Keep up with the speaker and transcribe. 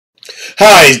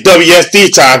Hi, it's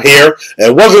WSD time here,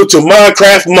 and welcome to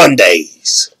Minecraft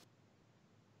Mondays.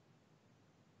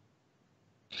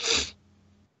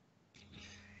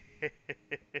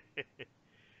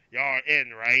 Y'all are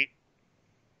in, right?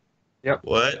 Yep.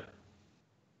 What?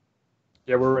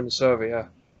 Yeah, we're in the server, yeah.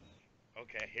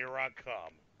 Okay, here I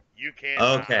come. You can't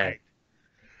Okay. hide.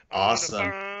 I'm gonna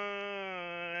Awesome.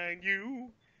 find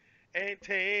you and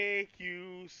take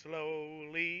you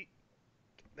slowly.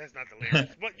 That's not the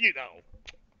lyrics, but you know.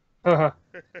 Haha.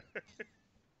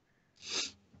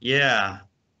 Yeah.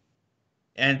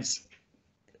 And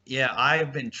yeah,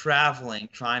 I've been traveling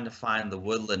trying to find the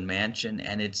Woodland Mansion,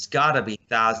 and it's got to be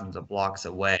thousands of blocks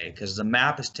away because the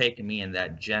map has taken me in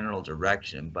that general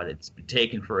direction, but it's been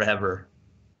taking forever.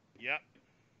 Yep.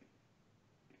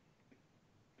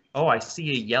 Oh, I see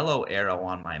a yellow arrow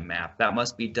on my map. That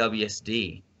must be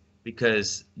WSD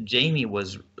because Jamie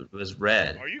was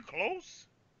red. Are you close?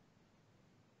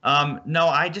 No,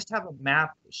 I just have a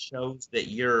map that shows that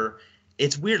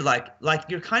it's weird, like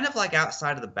you're kind of like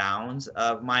outside of the bounds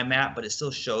of my map, but it still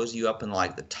shows you up in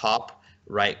like the top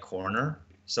right corner.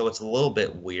 So it's a little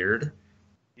bit weird.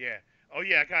 Yeah. Oh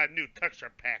yeah, I got a new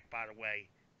texture pack by the way.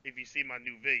 If you see my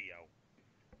new video.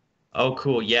 Oh,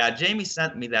 cool. Yeah, Jamie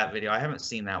sent me that video. I haven't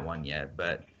seen that one yet,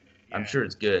 but I'm Yeah. sure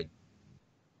it's good.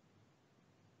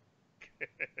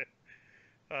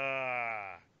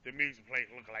 The music players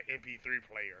look like MP3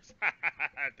 players.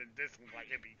 The disc look like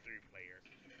MP3 players.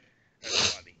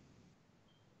 That's funny.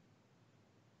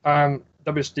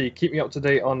 WSD, keep me up to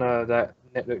date on that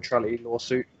net neutrality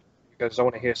lawsuit because I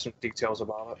want to hear some details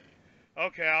about it.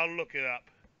 Okay, I'll look it up.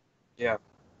 Yeah,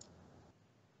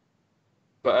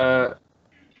 but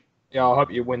yeah, I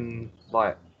hope you win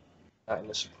like that in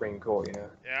the Supreme Court. Yeah,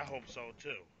 I hope so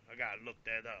too. I gotta look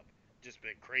that up. Just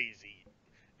been crazy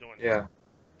during the Yeah,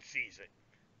 season.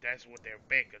 That's what they're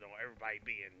banking on. Everybody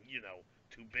being,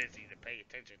 too busy to pay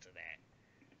attention to that.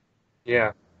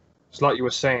 yeah. It's like you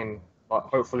were saying, like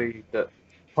hopefully the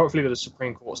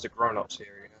Supreme Court's the grown-ups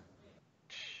here.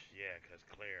 Yeah, because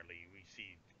clearly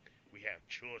we have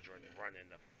children running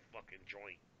the fucking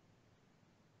joint.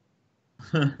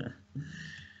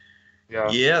 Yeah,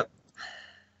 Yep.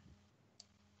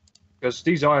 because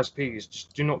these ISPs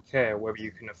just do not care whether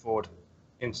you can afford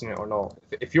internet or not.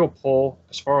 If you're poor,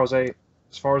 as far as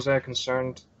they're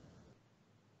concerned,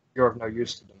 you're of no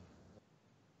use to them.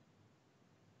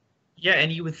 Yeah,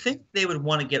 and you would think they would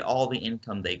want to get all the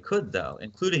income they could, though,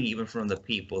 including even from the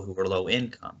people who are low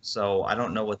income. So I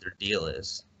don't know what their deal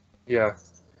is. Yeah.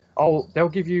 They'll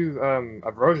give you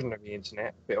a version of the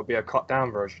internet, but it'll be a cut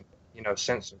down version,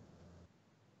 censored.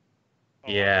 Oh,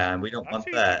 Yeah, and we don't I want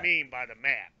see what you that. mean by the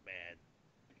map, man.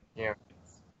 Yeah.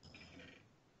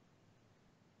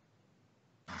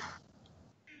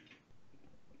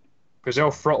 Because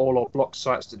they'll throttle or block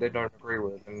sites that they don't agree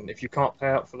with, and if you can't pay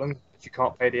up for them, if you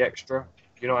can't pay the extra,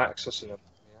 you're not accessing them.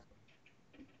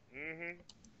 Yeah.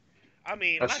 I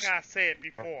mean, like That's I said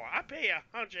before, I pay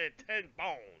 110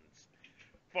 bones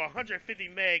for 150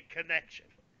 meg connection.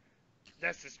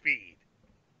 That's the speed.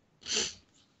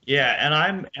 Yeah,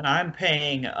 But and I'm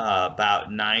paying about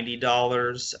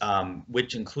 $90,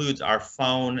 which includes our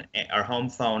phone, our home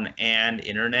phone, and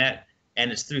internet,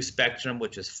 and it's through Spectrum,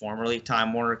 which is formerly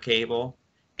Time Warner Cable,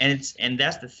 and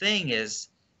that's the thing is,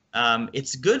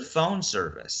 it's good phone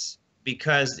service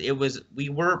because it was we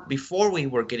were before we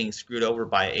were getting screwed over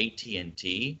by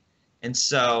AT&T, and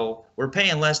so we're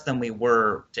paying less than we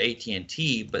were to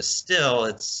AT&T, but still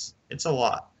it's a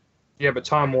lot. yeah, but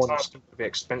Time Warner's still gonna be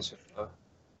expensive though.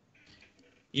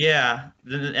 Yeah,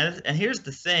 and here's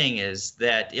the thing is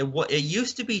that it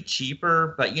used to be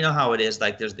cheaper, but you know how it is.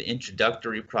 Like there's the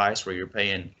introductory price where you're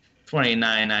paying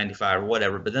 29.95 or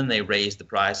whatever, but then they raise the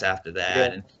price after Yeah,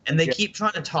 that, and they yeah, keep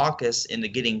trying to talk us into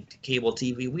getting cable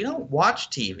TV. We don't watch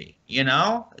TV, you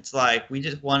know? It's like we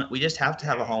just have to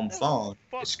have a home what the phone,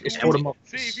 fuck it's do and called a we? we mo-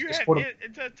 See, if you it's have called a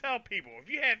to tell people, if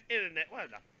you have internet, why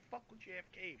the fuck would you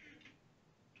have cable?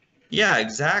 yeah,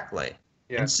 exactly.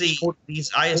 yeah, And it's see, called these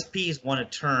it's called ISPs want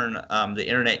to turn the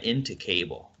internet into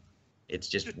cable. It's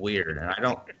just weird, and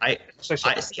say I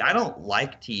something. see. I don't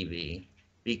like TV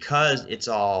because it's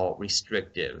all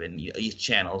restrictive and these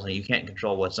channels, and you can't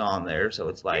control what's on there. So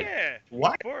it's like, Yeah.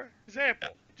 what? For example,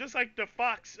 just like the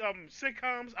Fox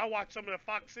sitcoms, I watch some of the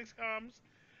Fox sitcoms.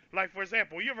 Like for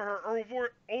example, you ever heard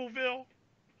Orville?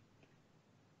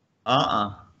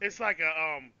 Uh-uh. It's like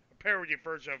a parody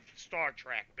version of Star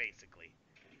Trek, basically.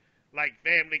 Like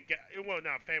Family Guy. Well,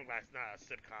 not Family Guy's not a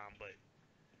sitcom, but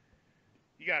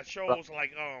you got shows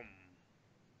like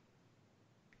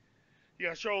you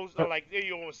got shows like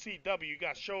you on CW. You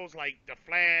got shows like The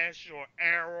Flash or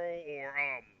Arrow or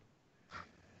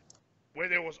where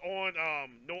there was on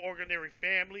No Ordinary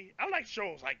Family. I like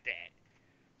shows like that.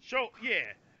 Yeah.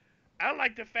 I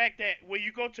like the fact that when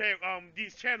you go to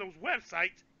these channels'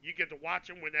 websites, you get to watch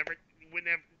them whenever,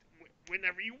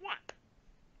 whenever you want. Like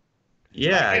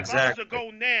Yeah, if I was to exactly.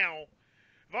 go now,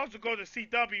 if I was to go to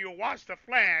CW and watch The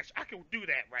Flash, I could do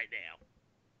that right now.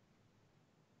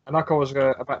 And like I was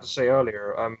about to say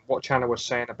earlier, what Channel was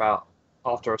saying about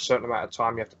after a certain amount of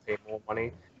time you have to pay more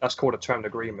money. That's called a termed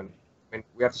agreement. I mean,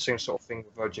 we have the same sort of thing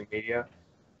with Virgin Media,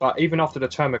 but even after the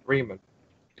term agreement,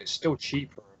 it's still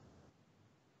cheaper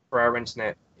for our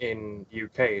internet in the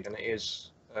UK than it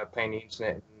is paying the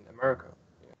internet in America.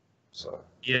 Yeah. So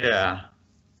Yeah.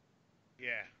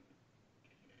 Yeah.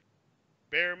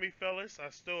 Bear me, fellas. I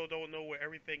still don't know where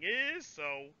everything is,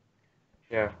 so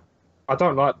yeah, I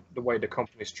don't like the way the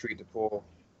companies treat the poor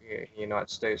in the United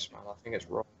States, man. I think it's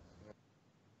wrong.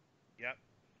 yep.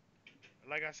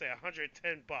 Like I said,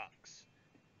 110 bucks.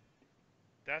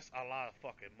 That's a lot of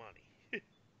fucking money.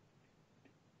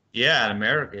 Yeah, in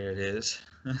America it is.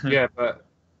 Yeah, but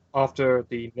after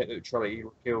the net neutrality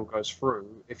repeal goes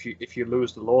through, if you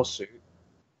lose the lawsuit,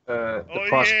 the Oh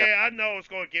price gap, yeah, I know it's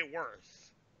gonna get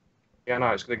worse. yeah, no,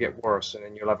 it's going to get worse, and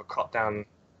then you'll have a cut down.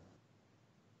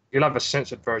 You'll have a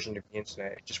censored version of the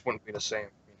internet. It just wouldn't be the same.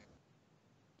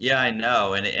 Yeah, I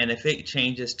know. And if it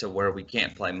changes to where we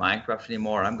can't play Minecraft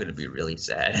anymore, I'm gonna be really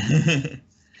sad.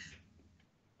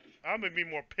 I'm gonna be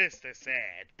more pissed than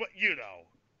sad, but you know.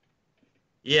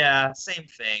 Yeah, same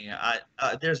thing.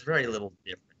 There's very little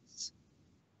difference.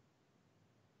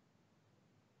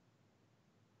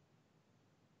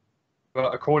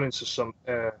 But according to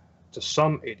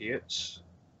some idiots,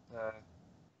 uh,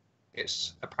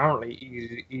 it's apparently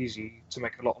easy to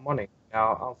make a lot of money.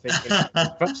 Now I'm thinking,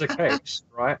 if that's the case,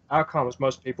 right? How comes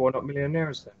most people are not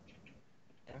millionaires then?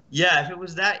 Yeah, Yeah, if it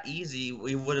was that easy,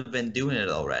 we would have been doing it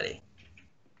already.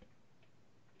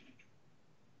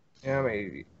 yeah, I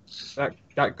mean,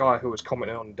 that guy who was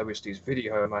commenting on WSD's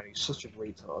video, man, he's such a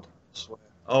retard. I swear.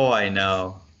 Oh, I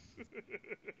know.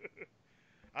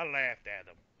 I laughed at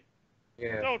him.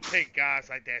 Yeah, Don't take guys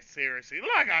like that seriously.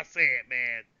 Like I said,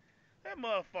 man, that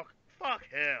motherfucker, fuck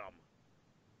him.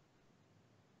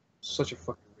 such a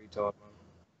fucking retard, man.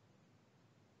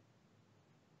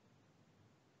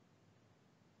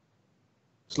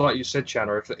 It's like you said,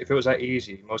 Chandler. If it was that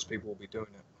easy, most people would be doing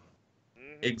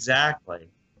it. Exactly.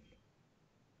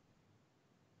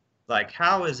 Like,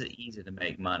 how is it easy to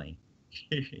make money?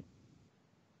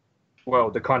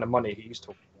 Well, the kind of money he's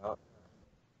talking about.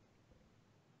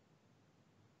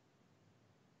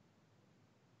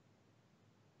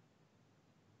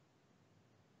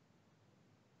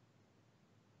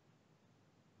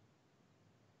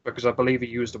 Because I believe he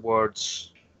used the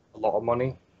words a lot of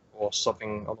money or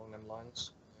something along them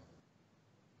lines.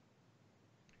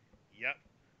 Yep.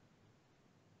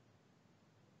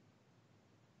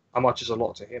 How much is a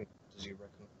lot to him, does he reckon?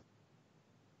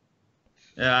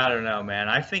 Yeah, I don't know, man.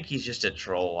 I think he's just a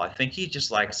troll. I think he's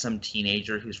just like some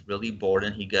teenager who's really bored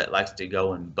and likes to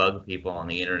go and bug people on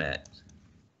the internet.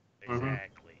 Mhm.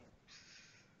 Exactly.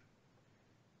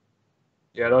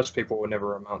 Yeah, those people will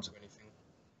never amount to anything.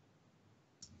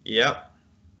 Yep.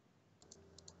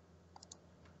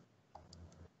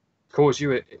 It calls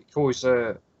you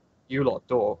lot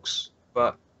dorks,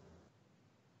 but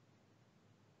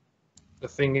the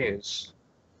thing is,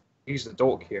 he's the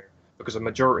dork here because a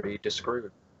majority disagree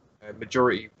with him. A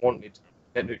majority wanted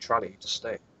net neutrality to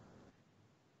stay.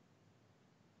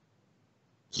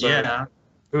 So Yeah.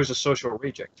 who's a social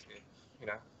reject here? You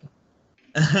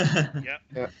know? Yep.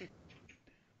 Yeah.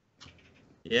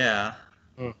 Yeah.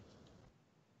 Mm.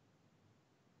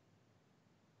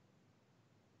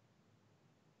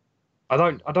 I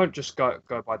don't just go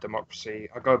by democracy.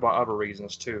 I go by other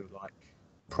reasons too, like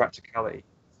practicality.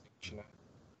 You know,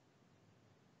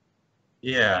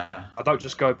 Yeah. I don't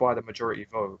just go by the majority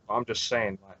vote. I'm just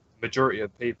saying, like, majority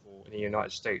of people in the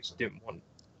United States didn't want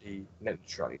the net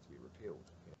neutrality to be repealed.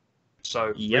 You know?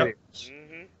 So Yep.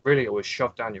 really, it was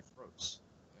shoved down your throats.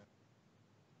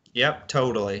 Yep.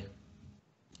 Totally.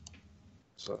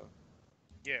 So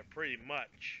Yeah, pretty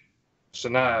much. so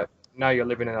now you're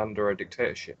living under a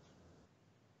dictatorship.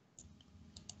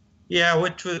 Yeah,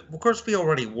 of course we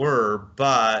already were,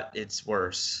 but it's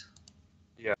worse.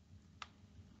 There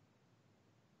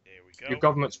we go.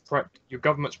 Your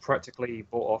government's practically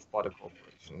bought off by the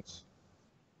corporations.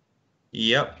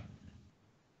 Yep.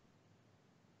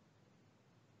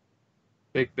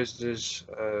 Big businesses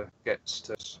gets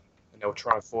to, and they'll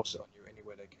try and force it on you any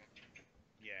way they can.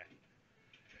 Yeah.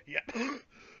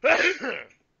 Yeah.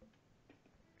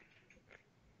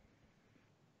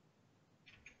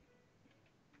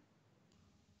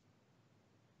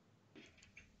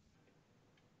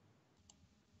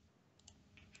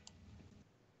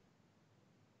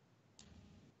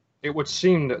 it would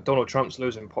seem that Donald Trump's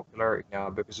losing popularity now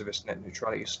because of his net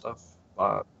neutrality stuff.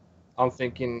 But I'm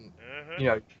thinking, Uh-huh. you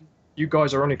know, you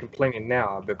guys are only complaining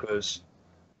now because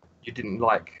you didn't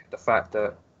like the fact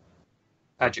that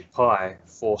Ajit Pai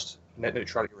forced net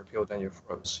neutrality repeal down your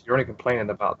throats. You're only complaining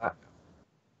about that.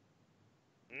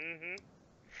 Mm-hmm.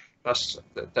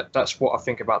 That's what I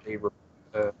think about the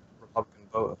Republican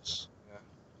voters. You know,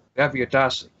 they have the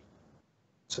audacity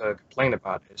to complain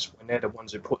about this when they're the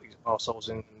ones who put these assholes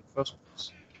in the first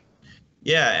place.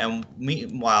 Yeah, and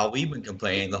meanwhile, we've been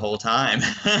complaining the whole time.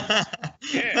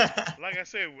 Yeah. Like I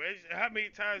said, how many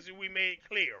times have we made it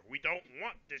clear we don't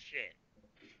want this shit?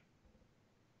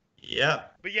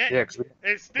 Yep. But yet, Yeah, because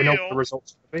it's we know what the still.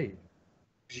 results are going to be.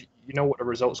 'Cause you know what the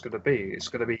results are going to be. It's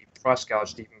going to be price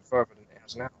gouged even further than it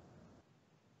has now.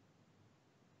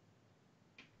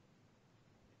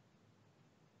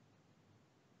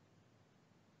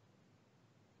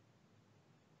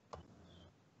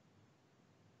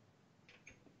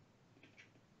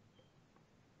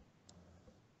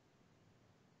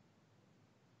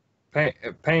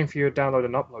 Paying for your download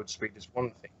and upload speed is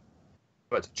one thing,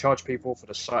 but to charge people for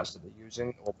the sites that they're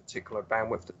using or particular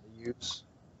bandwidth that they use,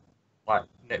 like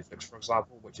Netflix, for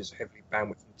example, which is heavily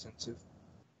bandwidth intensive,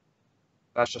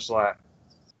 that's just like,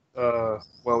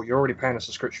 well, you're already paying a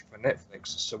subscription for Netflix,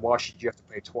 so why should you have to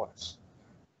pay twice?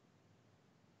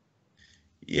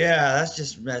 Yeah, that's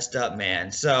just messed up,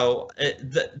 man. So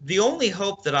the only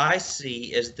hope that I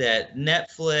see is that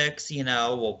Netflix,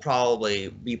 will probably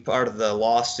be part of the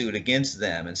lawsuit against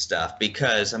them and stuff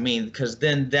because I mean, because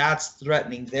then that's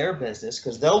threatening their business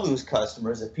because they'll lose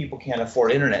customers if people can't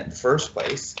afford internet in the first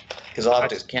place because they'll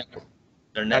have to cancel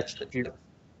their Actually,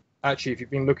 Netflix. if you've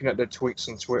been looking at their tweets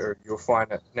on Twitter, you'll find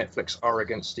that Netflix are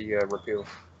against the repeal.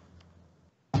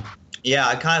 Yeah,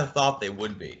 I kind of thought they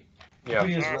would be. Yeah.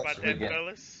 Sorry about that,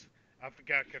 fellas. I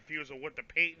got confused on what the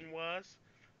painting was.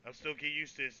 I'm still getting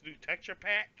used to this new texture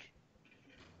pack.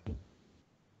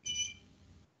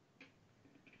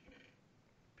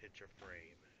 Picture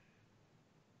frame.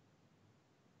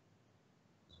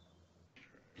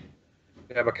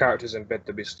 They have a characters in bed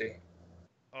to be Steve.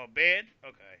 Oh, bed?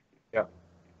 Okay. Yeah.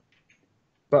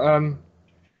 But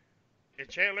Is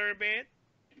Chandler in bed?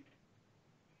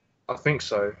 I think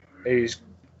so. He's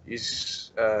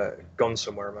gone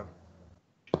somewhere, man.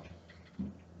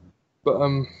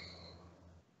 But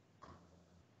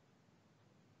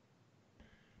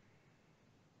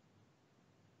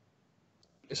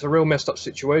it's a real messed up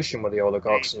situation with the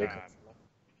oligarchs in the country.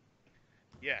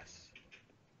 Yes.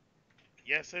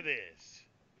 Yes, it is.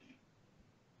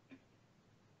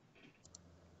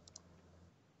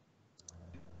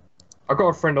 I got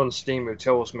a friend on Steam who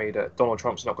tells me that Donald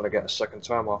Trump's not going to get a second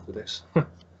term after this. That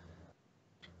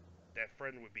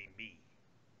friend would be me.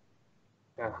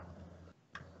 Yeah.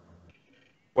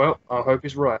 Well, I hope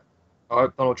he's right. I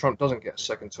hope Donald Trump doesn't get a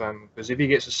second term, because if he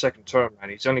gets a second term, man,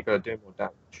 he's only going to do more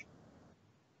damage.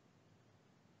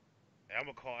 And I'm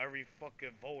gonna call every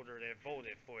fucking voter that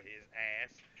voted for his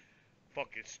ass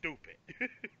fucking stupid.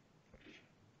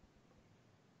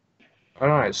 I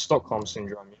know, it's Stockholm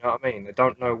syndrome, you know what I mean?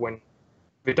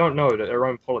 They don't know that their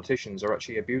own politicians are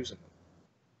actually abusing them.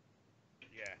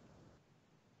 Yeah.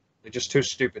 They're just too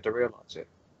stupid to realize it.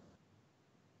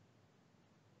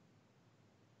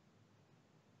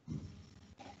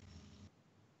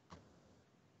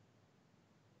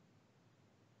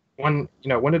 When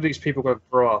are these people going to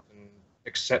grow up and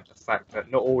accept the fact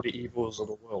that not all the evils of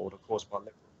the world are caused by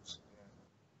liberals?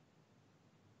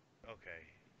 Okay.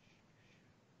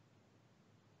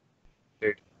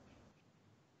 Dude.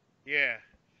 Yeah.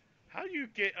 How you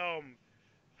get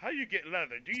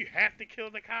leather? Do you have to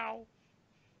kill the cow?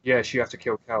 Yes, you have to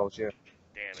kill cows, yeah.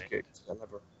 Damn To it. get the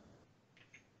leather.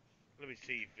 Let me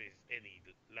see if there's any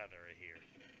leather in here.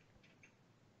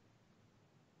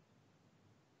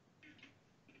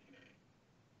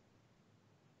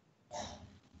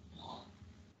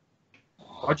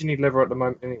 Why do you need leather at the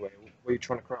moment anyway? What are you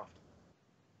trying to craft?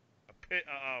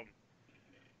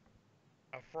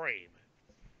 A frame.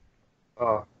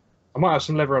 I might have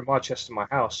some leather in my chest in my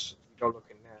house. If you go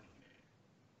looking there.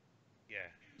 Yeah.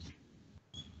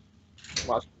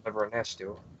 Might have some leather in there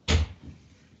still.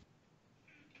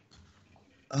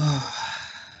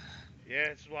 Yeah,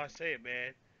 that's why I say it,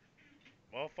 man.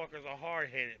 Motherfuckers are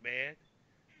hard-headed, man.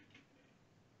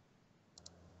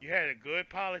 You had a good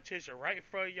politician right in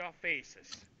front of your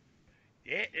faces.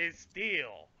 Yet it's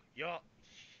still y'all.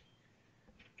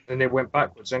 Then they went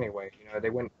backwards anyway.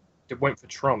 They went for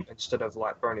Trump instead of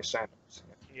like Bernie Sanders.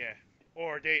 Yeah.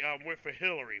 Or they went for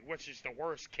Hillary, which is the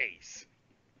worst case.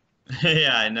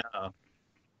 Yeah, I know.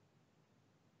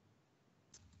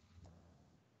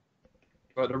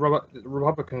 But the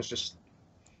Republicans just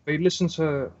they listen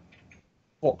to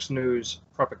Fox News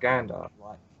propaganda.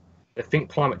 Like they think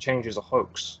climate change is a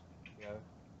hoax, you know,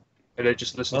 and they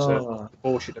just listen to the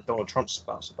bullshit that Donald Trump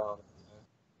spouts about it.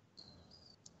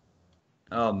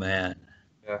 Oh man.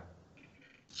 Yeah.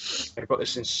 They've got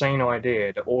this insane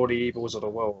idea that all the evils of the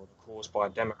world are caused by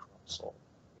Democrats or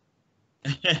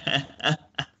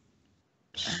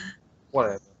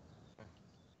whatever.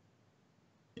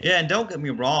 Yeah, and don't get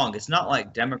me wrong, it's not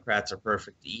like Democrats are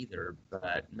perfect either,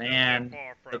 but man,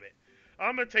 far from it.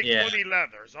 I'm gonna take Yeah. 20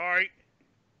 leathers. All right.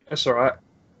 That's all right.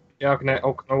 Yeah, I can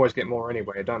always get more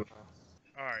anyway, don't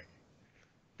I? All right.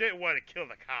 Didn't want to kill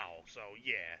the cow, so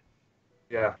yeah.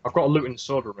 Yeah, I've got a looting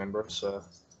sword, remember? So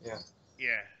yeah.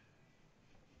 Yeah.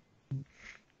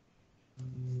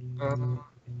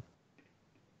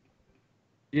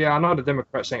 Yeah, I know the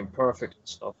Democrats ain't perfect and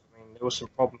stuff. I mean, there was some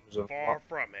problems with Far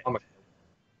from it. Obamacare.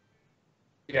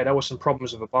 Yeah, there was some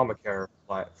problems with Obamacare,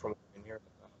 like from what I've been hearing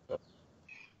about. But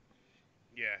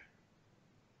Yeah.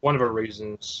 one of the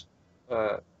reasons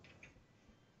why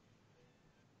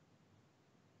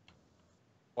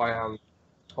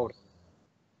hold on.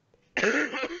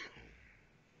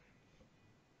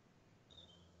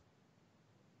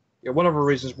 Yeah, one of the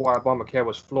reasons why Obamacare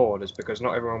was flawed is because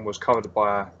not everyone was covered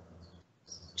by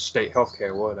state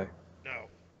healthcare, were they? No.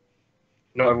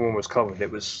 Not everyone was covered. It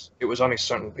was only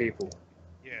certain people.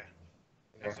 Yeah.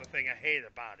 That's the thing I hate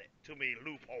about it. Too many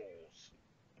loopholes.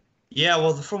 yeah,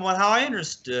 well, from how I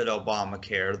understood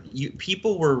Obamacare,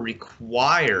 people were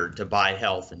required to buy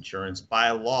health insurance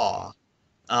by law,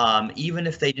 even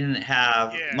if they didn't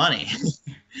have Yeah. money.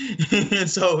 And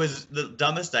so it was the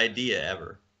dumbest idea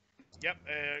ever. Yep.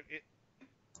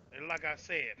 And like I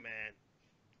said, man.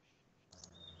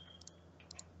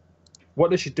 What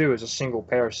they should do is a single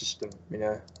payer system, you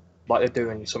know, like they do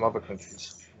in some other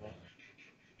countries. You know?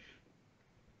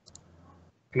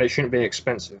 And it shouldn't be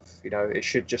expensive, you know. It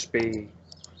should just be,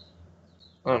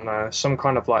 I don't know, some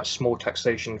kind of like small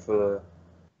taxation for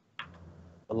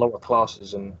the lower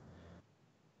classes and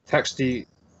tax the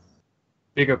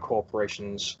bigger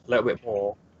corporations a little bit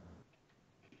more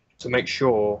to make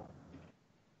sure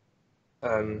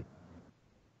that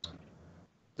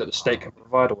the state can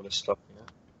provide all this stuff, you know.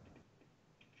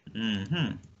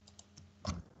 Mm-hmm.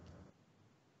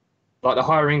 Like the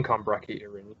higher income bracket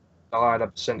you're in, the higher the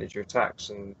percentage of your tax,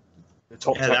 and the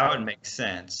top. Yeah, that would make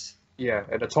sense. Yeah,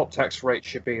 and the top tax rate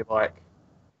should be like,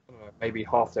 I don't know, maybe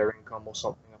half their income or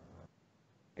something.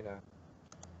 You know,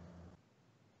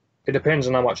 it depends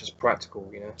on how much is practical,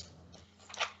 you know.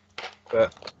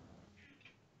 But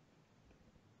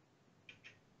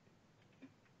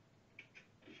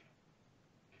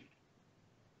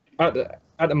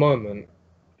at the moment,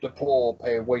 the poor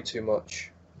pay way too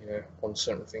much, you know, on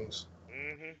certain things.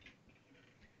 Mm-hmm.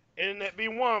 Internet be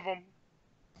one of them.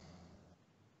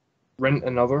 Rent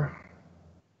another.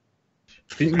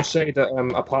 Didn't you say that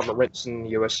apartment rents in the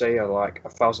USA are like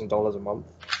 $1,000 a month?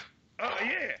 Oh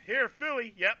yeah, here in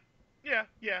Philly. Yep. Yeah.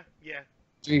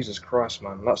 Jesus Christ,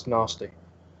 man, that's nasty.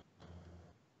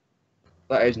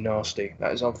 That is nasty.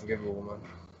 That is unforgivable, man.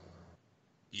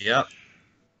 Yep.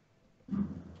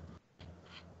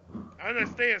 I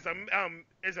understand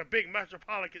it's a big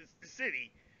metropolitan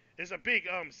city. It's a big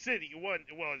city.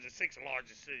 It's the sixth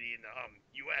largest city in the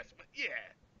U.S. But yeah,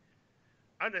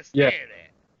 I understand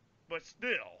that. But still.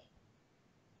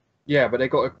 Yeah, but they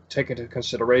got to take into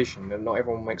consideration that not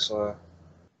everyone makes a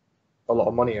lot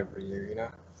of money every year, you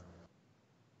know.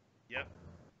 Yep.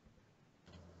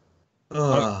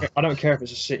 I don't care if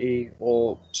it's a city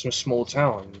or some small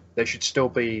town. There should still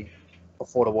be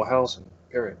affordable housing.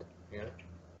 Period. You know.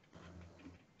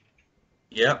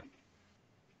 Yep.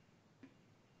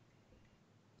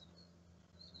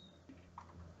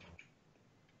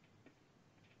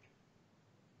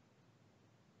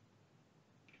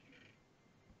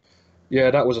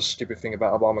 Yeah, that was a stupid thing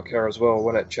about Obamacare as well,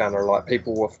 wasn't it, Chandler? Like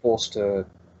people were forced to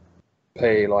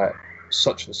pay like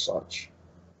such and such,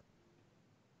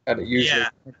 and it usually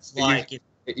it's like it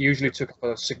usually took up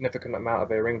a significant amount of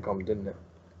their income, didn't it?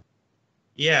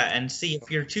 Yeah, and see, if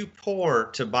you're too poor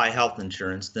to buy health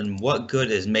insurance, then what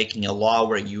good is making a law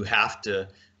where you have to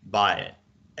buy it?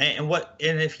 And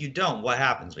if you don't, what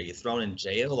happens? Are you thrown in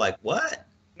jail? Like what?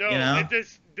 No, You know? it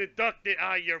just deducted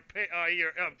out of your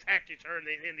tax return at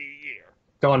the end of the year.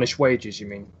 Garnish wages, you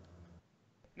mean?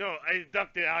 No, I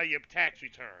deducted out of your tax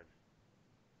return.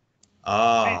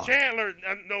 Oh. See, Chandler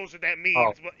knows what that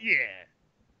means, but yeah.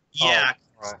 Yeah.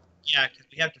 Right. Yeah, because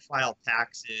we have to file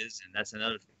taxes, and that's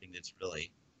another thing that's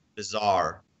really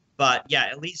bizarre. But yeah,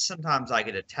 at least sometimes I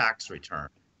get a tax return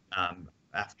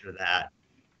after that.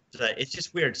 it's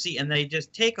just weird. See, and they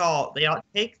just take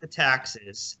the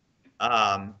taxes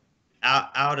out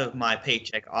of my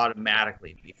paycheck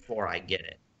automatically before I get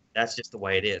it. That's just the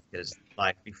way it is. Because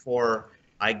like before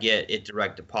I get it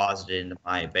direct deposited into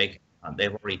my bank account,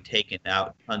 they've already taken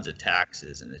out tons of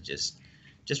taxes, and it's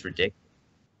just ridiculous.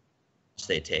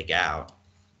 They take out.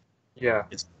 Yeah.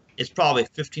 It's probably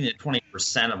 15 to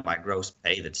 20% of my gross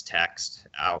pay that's taxed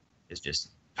out. It's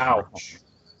just Ouch.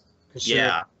 Considering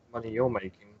yeah. the money you're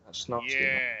making, that's not.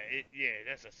 Yeah,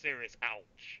 that's a serious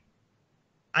ouch.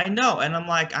 I know, and I'm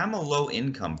like, I'm a low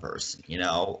income person, you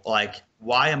know, like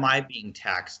why am I being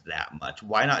taxed that much?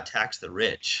 Why not tax the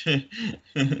rich?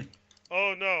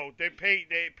 Oh no, they paying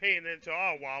into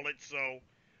our wallet, so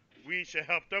we should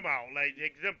help them out. Like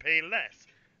make them pay less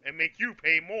and make you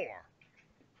pay more.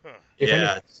 Huh.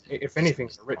 Yeah. If anything,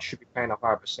 the rich should be paying a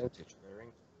higher percentage of their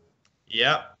income.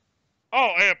 Yep.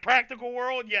 Oh, in a practical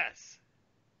world, yes.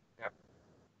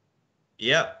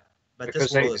 Yep. But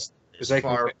Because this world is they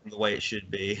far can- from the way it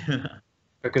should be.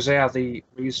 Because they have the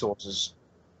resources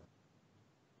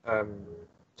to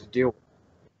deal with.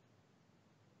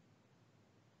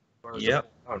 Whereas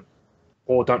Yep. the poor don't,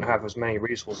 or don't have as many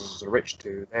resources as the rich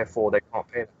do, therefore they can't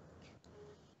pay that.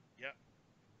 Yep.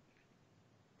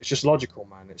 It's just logical,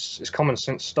 man. It's common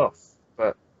sense stuff.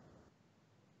 But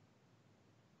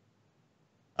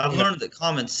I've learned that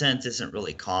common sense isn't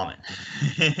really common.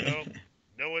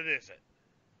 No, it isn't.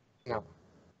 no,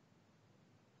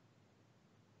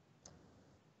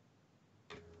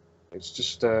 it's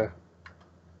just fuck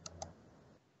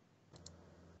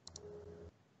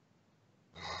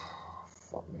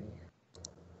me.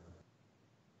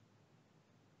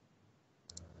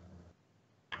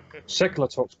 Secular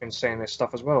Talk's been saying this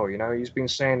stuff as well. You know, he's been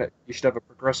saying that you should have a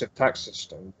progressive tax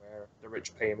system where the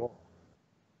rich pay more.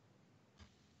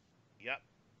 Yep.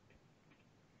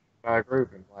 I agree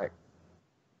with him. Like,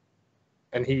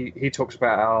 and he talks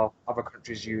about how other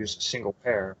countries use single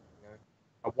payer. You know,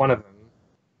 and one of them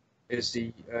is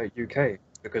the UK,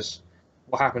 because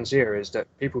what happens here is that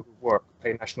people who work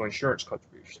pay national insurance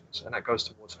contributions, and that goes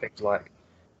towards things like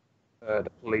the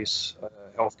police,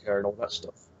 healthcare, and all that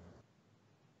stuff.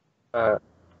 I'm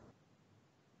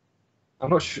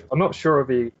not sure of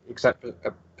the exact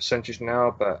percentage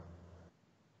now, but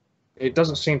it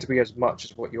doesn't seem to be as much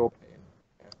as what you're paying.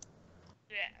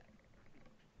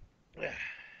 Yeah.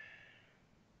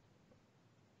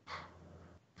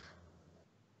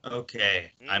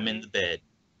 Okay, I'm in the bed.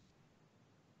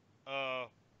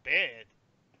 Bed.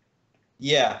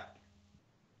 Yeah.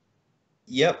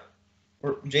 Yep.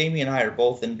 Jamie and I are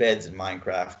both in beds in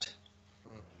Minecraft.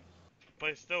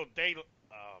 But it's still daylight.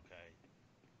 Oh, okay.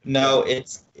 No,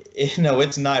 it's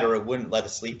night, or it wouldn't let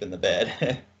us sleep in the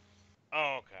bed.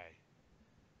 Oh, okay.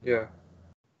 Yeah.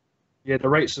 Yeah, the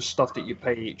rates of stuff that you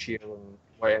pay each year and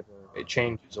whatever, it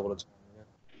changes all the time. You know?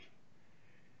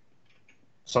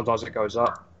 Sometimes it goes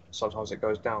up, sometimes it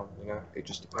goes down. You know, it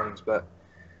just depends. But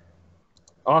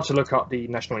I'll have to look up the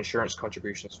national insurance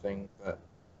contributions thing. But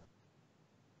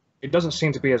it doesn't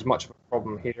seem to be as much of a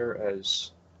problem here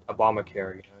as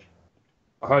Obamacare. You know,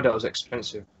 I heard that was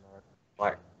expensive. You know?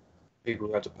 Like people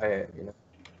who had to pay it. You know.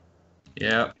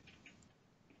 Yeah.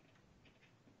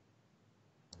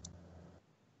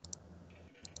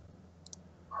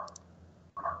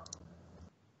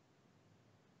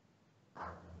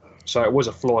 So it was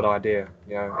a flawed idea.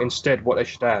 You know, instead, what they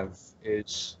should have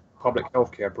is public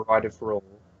healthcare provided for all,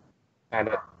 and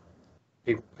that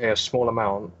people pay a small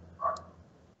amount,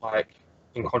 like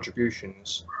in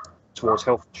contributions, towards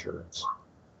health insurance.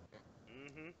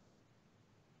 Mhm.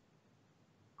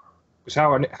 Because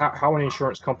how an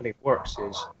insurance company works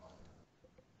is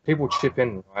people chip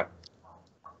in, right,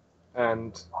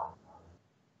 and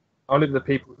only the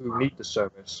people who need the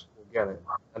service will get it,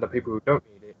 and the people who don't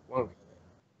need it won't get it.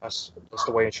 That's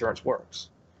the way insurance works.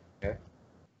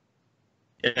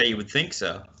 Yeah, you would think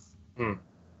so.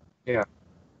 Yeah.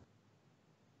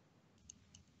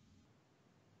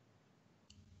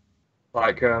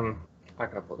 Like how can I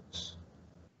put this?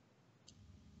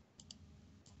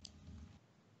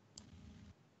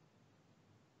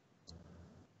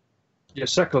 Yeah,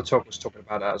 Secular Talk was talking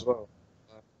about that as well.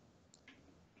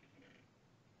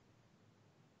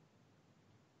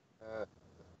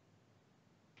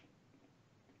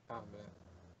 Hang on a minute.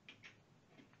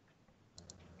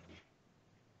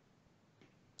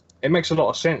 It makes a lot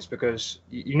of sense because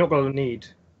you're not going to need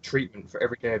treatment for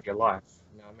every day of your life.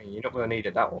 You know what I mean? You're not going to need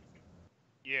it that often.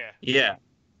 Yeah. Yeah.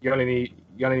 You only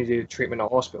need treatment at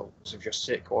hospitals if you're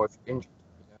sick or if you're injured.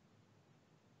 You know?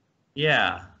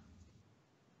 Yeah.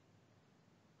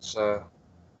 So,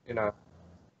 you know,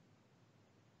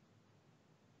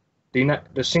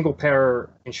 the single payer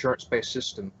insurance based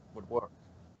system would work.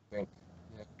 I think.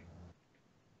 Yeah.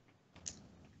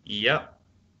 Yep.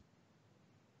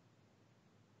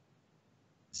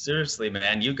 Seriously,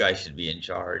 man, you guys should be in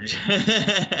charge.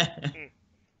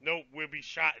 Nope, we'll be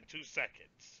shot in 2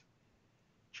 seconds.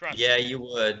 Trust Yeah, me. you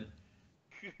would.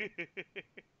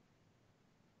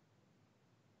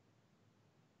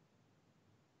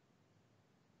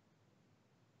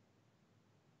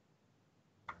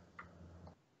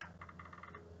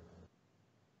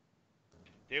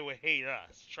 They would hate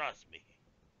us. Trust me.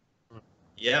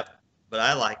 Yep, but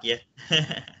I like you.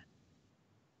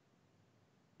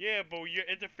 Yeah, but you're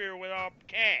interfering with our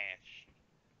cash.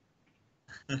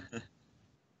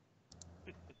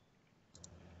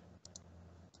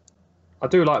 I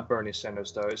do like Bernie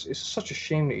Sanders though. It's such a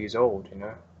shame that he's old, you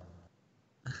know.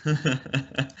 That's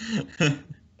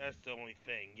the only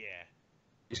thing. Yeah.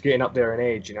 He's getting up there in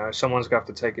age, you know. Someone's going to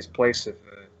have to take his place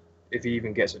if he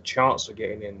even gets a chance of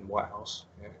getting in the White House.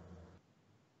 Yeah.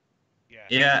 Yeah.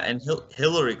 Yeah, and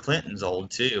Hillary Clinton's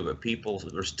old too, but people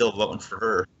are still voting for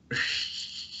her.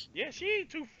 Yeah, she ain't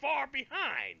too far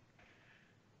behind.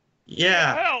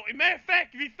 Yeah, Hell, as a matter of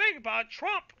fact, if you think about it,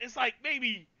 Trump is like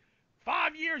maybe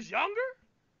 5 years younger.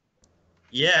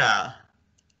 yeah,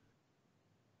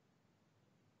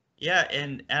 yeah,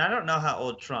 and I don't know how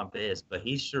old Trump is, but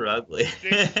he's sure ugly.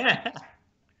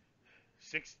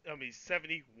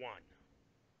 71.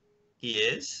 He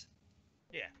is?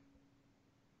 Yeah.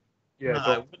 Yeah, No,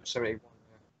 got 71.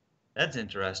 Yeah. That's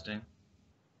interesting.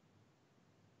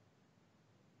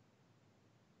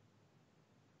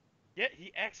 Yeah,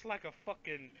 he acts like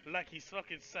he's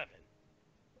fucking 7.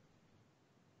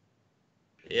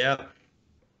 Yep.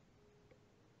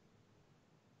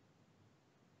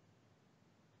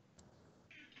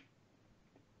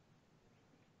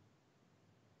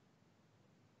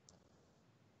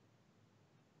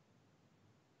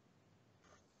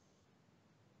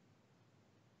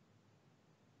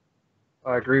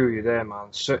 I agree with you there, man.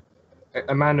 So,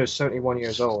 a man who's 71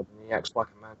 years old and he acts like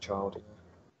a man child.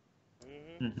 You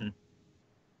know? Mm-hmm.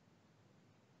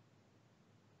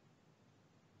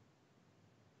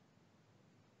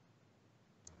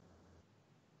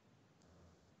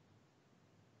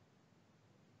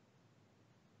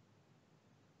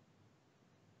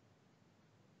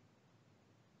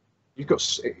 He's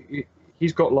got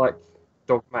he's got like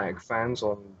dogmatic fans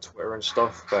on Twitter and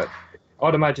stuff, but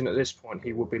I'd imagine at this point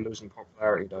he would be losing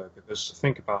popularity though, because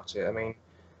think about it. I mean,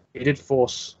 he did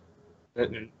force net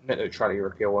neutrality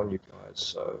repeal on you guys,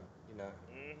 so you know,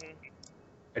 Mm-hmm.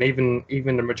 and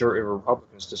even the majority of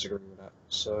Republicans disagree with that.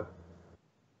 So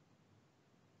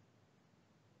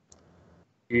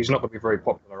he's not going to be very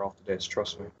popular after this,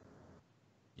 trust me.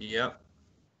 Yep.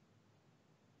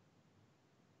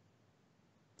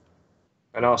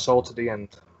 An arsehole to the end,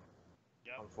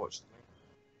 Yep. unfortunately.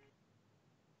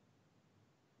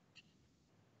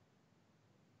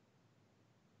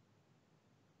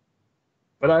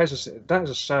 But that is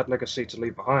a sad legacy to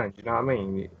leave behind. You know what I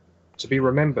mean? To be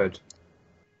remembered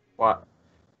by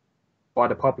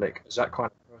the public as that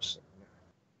kind of person.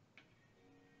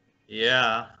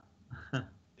 Yeah. I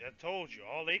told you,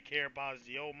 all they care about is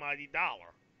the almighty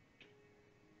dollar.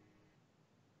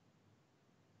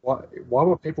 Why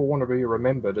would people want to be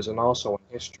remembered as an arsehole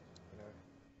in history? You know?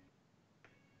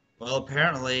 Well,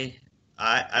 apparently,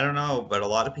 I don't know, but a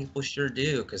lot of people sure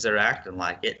do because they're acting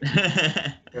like it.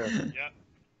 Yeah. Yep.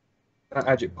 That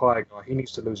Ajit Pai guy, he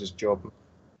needs to lose his job.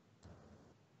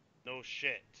 No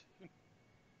shit.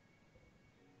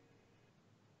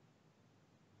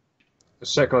 The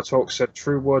Secular Talk said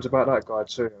true words about that guy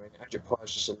too. I mean, Ajit Pai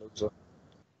is just a loser.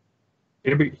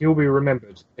 He'll be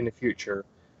remembered in the future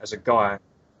as a guy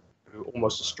who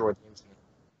almost destroyed the internet.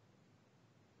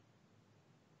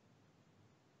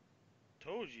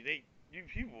 Told you, you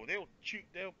people, they'll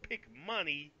pick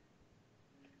money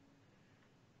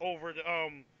over the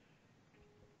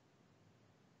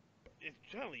It's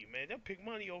telling you, man, they'll pick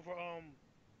money over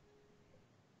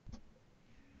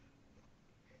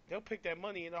they'll pick that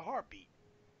money in a heartbeat.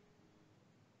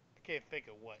 I can't think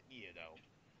of what year though.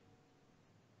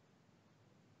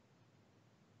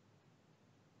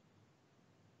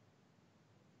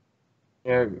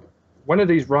 You know, when are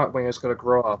these right wingers going to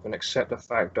grow up and accept the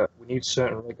fact that we need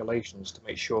certain regulations to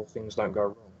make sure things don't go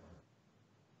wrong?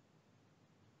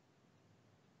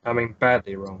 I mean,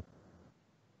 badly wrong,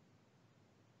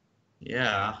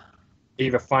 Yeah.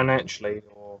 either financially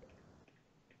or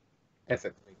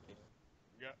ethically.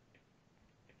 Yep.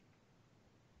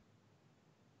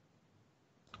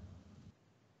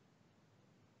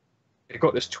 They've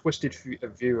got this twisted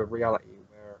view of reality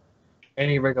where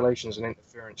any regulations and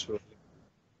interference with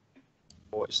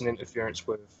or it's an interference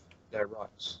with their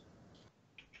rights.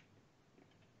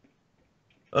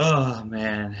 Oh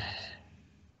man.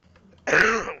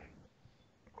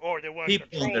 Or they want to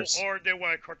control, or they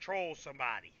want to control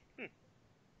somebody.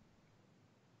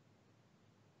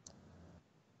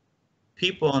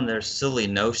 People and their silly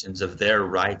notions of their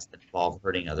rights that involve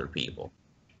hurting other people.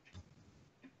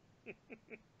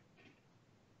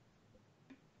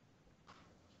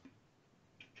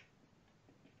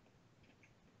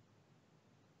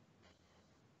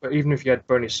 But even if you had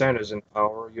Bernie Sanders in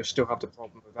power, you still have the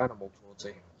problem with animal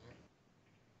cruelty.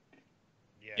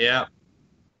 Yeah.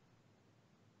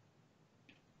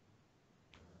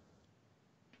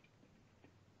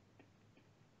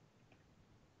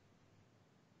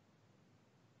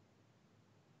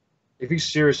 If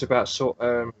he's serious about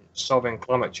solving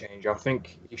climate change, I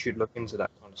think he should look into that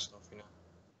kind of stuff,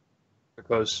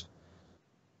 because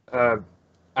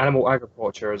animal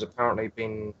agriculture has apparently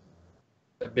been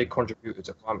a big contributor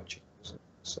to climate change, isn't it?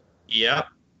 So. Yep.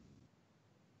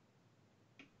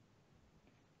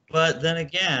 But then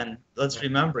again, let's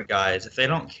remember, guys, if they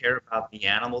don't care about the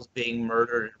animals being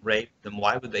murdered and raped, then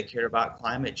why would they care about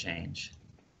climate change?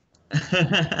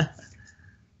 Good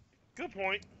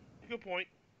point. Good point.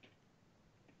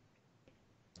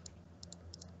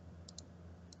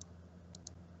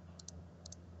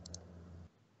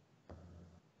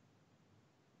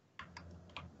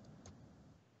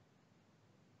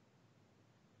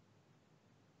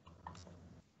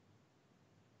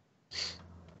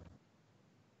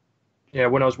 Yeah,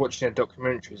 when I was watching the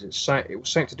documentaries, it was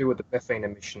something to do with the methane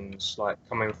emissions, like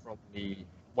coming from the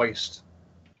waste.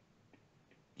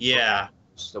 Yeah.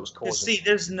 That was causing. See,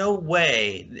 there's no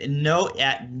way,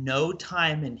 at no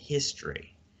time in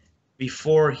history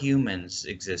before humans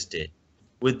existed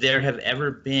would there have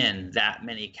ever been that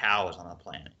many cows on the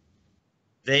planet.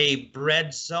 They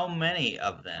bred so many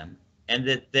of them, and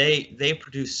that they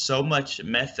produce so much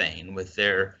methane with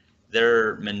their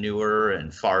manure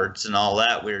and farts and all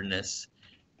that weirdness,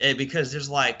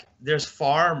 because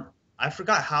I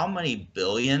forgot how many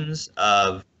billions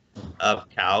of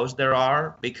cows there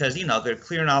are, because they're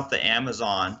clearing out the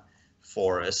Amazon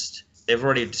forest. They've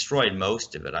already destroyed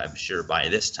most of it, I'm sure, by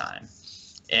this time,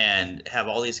 and have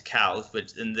all these cows,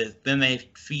 but then they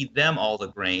feed them all the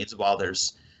grains while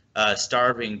there's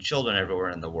starving children everywhere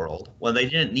in the world, when they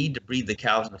didn't need to breed the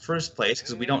cows in the first place,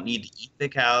 because we don't need to eat the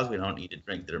cows, we don't need to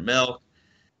drink their milk.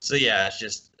 So yeah, it's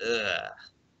just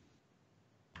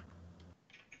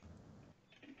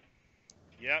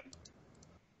Yep.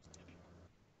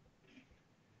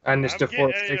 And it's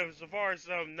deforestation. As far as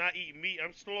not eating meat,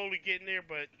 I'm slowly getting there,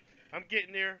 but I'm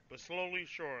getting there, but slowly,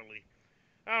 surely.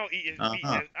 I don't eat meat.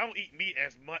 I don't eat meat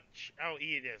as much. I don't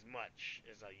eat it as much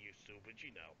as I used to, but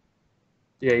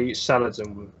Yeah, he eats salads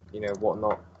and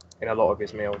whatnot in a lot of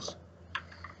his meals.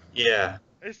 Yeah.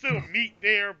 There's still meat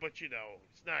there, but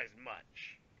it's not as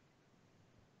much.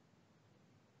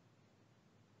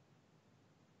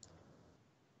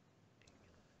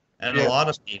 And a lot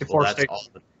of people, that's all.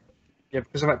 Yeah,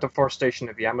 because of that deforestation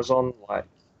of the Amazon,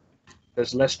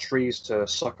 there's less trees to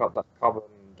suck up that carbon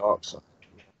dioxide.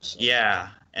 So. Yeah,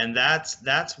 and that's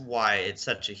why it's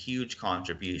such a huge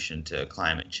contribution to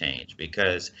climate change,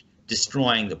 because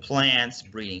destroying the plants,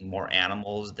 breeding more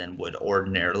animals than would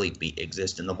ordinarily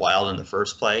exist in the wild in the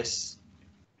first place.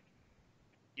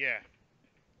 Yeah.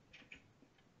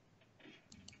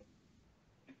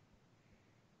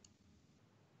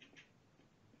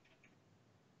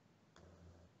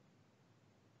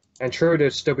 And true,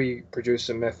 they'd still be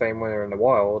producing methane when they're in the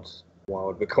wild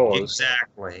because...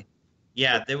 Exactly.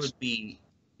 Yeah, there would be...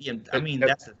 Yeah, I mean,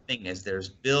 that's the thing, is there's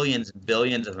billions and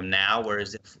billions of them now,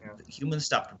 whereas if humans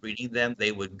stopped breeding them,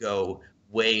 they would go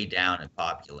way down in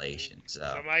population. So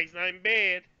somebody's not in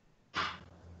bed.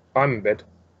 I'm in bed.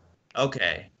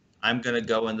 Okay, I'm going to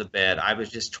go in the bed. I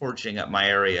was just torching up my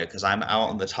area because I'm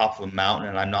out on the top of a mountain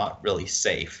and I'm not really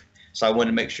safe. So I wanted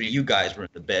to make sure you guys were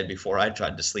in the bed before I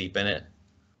tried to sleep in it.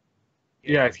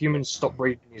 Yeah, if humans stop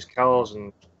breeding these cows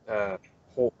and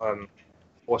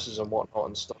horses and whatnot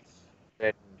and stuff,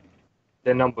 then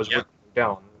their numbers would go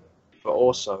down. But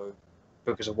also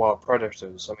because of wild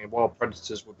predators. I mean, wild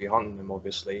predators would be hunting them,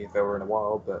 obviously, if they were in the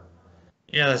wild, but...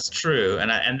 Yeah, that's true.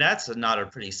 And that's not a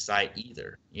pretty sight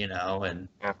either, and...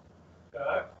 Yeah.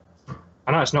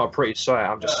 I know it's not a pretty sight.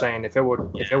 I'm just saying, if they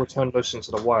were turned loose into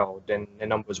the wild, then their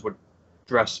numbers would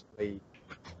drastically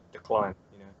decline.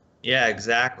 Yeah,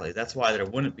 exactly. That's why there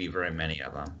wouldn't be very many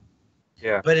of them.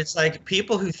 Yeah. But it's like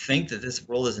people who think that this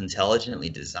world is intelligently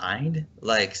designed.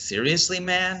 Like, seriously,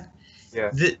 man.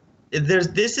 Yeah. This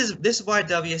is why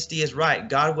WSD is right.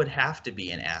 God would have to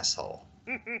be an asshole.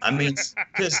 I mean,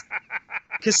 because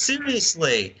Because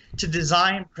seriously, to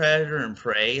design predator and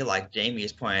prey, like Jamie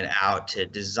has pointed out, to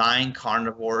design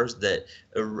carnivores that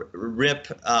rip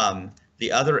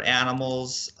the other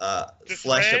animals' The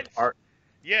flesh shreds? apart.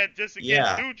 Yeah, just to get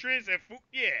Yeah, nutrients and food.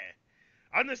 Yeah,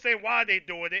 I understand why they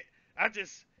doing it. I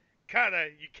just kind of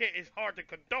you can't. It's hard to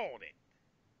condone it.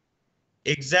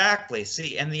 exactly.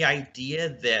 See, and the idea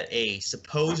that a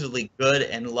supposedly good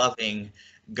and loving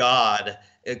God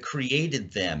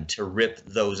created them to rip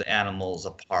those animals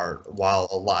apart while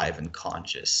alive and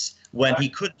conscious, when he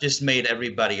could just made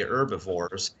everybody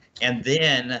herbivores and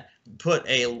then put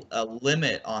a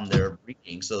limit on their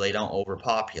breeding so they don't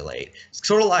overpopulate. It's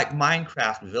sort of like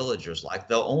Minecraft villagers, like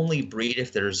they'll only breed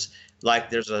if there's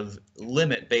a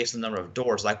limit based on the number of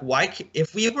doors. Like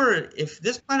if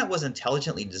this planet was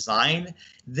intelligently designed,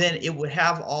 then it would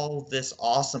have all this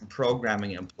awesome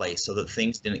programming in place so that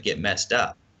things didn't get messed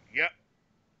up. Yep.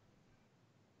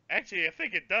 Actually, I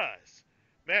think it does.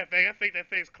 Matter of fact, I think that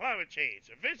thing's climate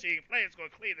change. Eventually, the planet's gonna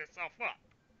clean itself up.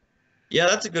 Yeah,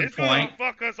 that's a good It's point.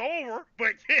 gonna fuck us over,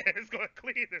 but yeah, it's gonna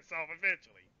clean itself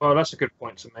eventually. Well, that's a good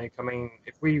point to make. I mean,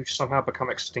 if we somehow become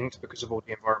extinct because of all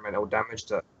the environmental damage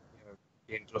that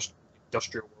the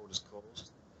industrial world has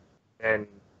caused, then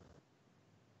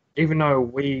even though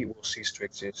we will cease to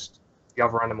exist, the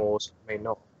other animals may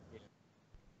not.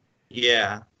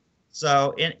 Yeah.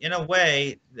 So in a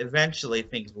way, eventually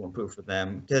things will improve for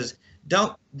them because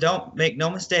don't make no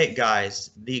mistake,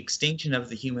 guys. The extinction of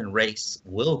the human race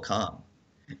will come.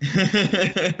 It's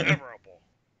inevitable.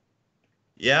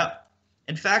 Yeah.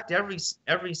 In fact,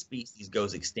 every species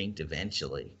goes extinct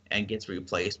eventually and gets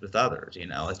replaced with others. You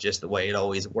know, it's just the way it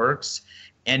always works.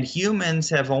 And humans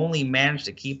have only managed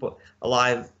to keep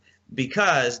alive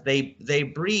because they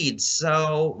breed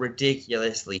so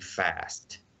ridiculously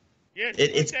fast. Yeah, It, look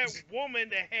it's that woman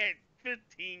that had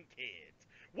 15 kids.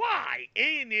 Why?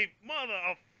 Ain't it mother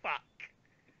of fuck?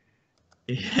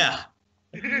 yeah,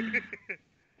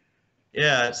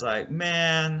 yeah. It's like,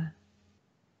 man,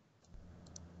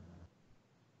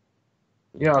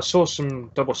 Yeah, I saw some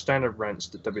double standard rants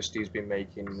that WSD's been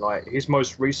making. Like his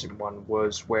most recent one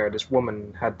was where this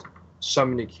woman had so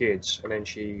many kids, and then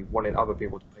she wanted other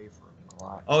people to pay for them.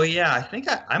 Like, oh yeah, I think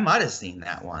I might have seen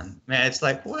that one. Man, it's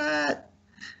like, what?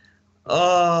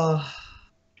 Oh,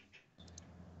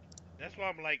 That's why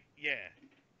I'm like, yeah,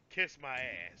 kiss my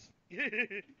ass. yeah.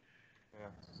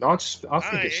 No, I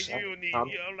think it's sad. You don't need,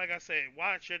 like I said,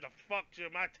 why should the fuck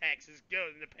should my taxes go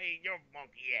into paying your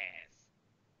monkey ass?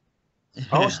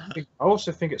 I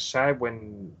also think it's sad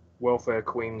when welfare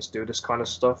queens do this kind of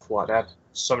stuff. Like they have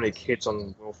so many kids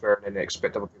on welfare, and then they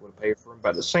expect other people to pay for them. But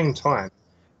at the same time,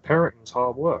 parenting's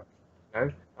hard work. You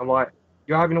know, I'm like,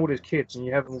 you're having all these kids, and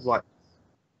you have them like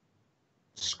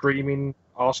screaming,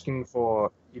 asking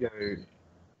for,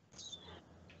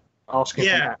 asking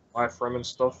yeah. for buy for them and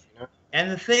stuff. You know. And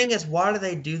the thing is, why do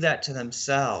they do that to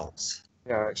themselves?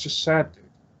 Yeah, it's just sad, dude.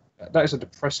 That is a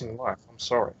depressing life. I'm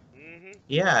sorry. Mm-hmm.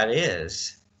 Yeah, it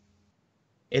is.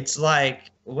 It's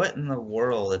like, what in the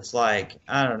world? It's like,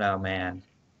 I don't know, man.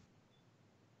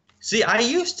 See, I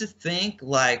used to think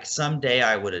like someday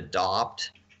I would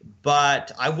adopt,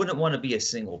 but I wouldn't want to be a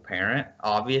single parent,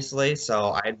 obviously.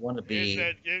 So I'd want to be.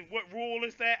 What rule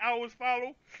is that I always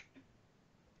follow?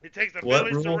 It takes a What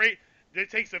village to rule? raise. It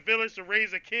takes a village to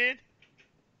raise a kid.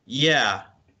 Yeah,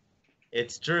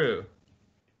 it's true.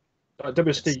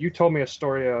 WSD, you told me a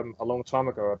story a long time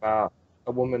ago about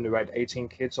a woman who had 18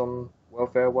 kids on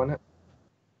welfare, wasn't it?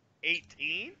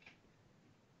 18.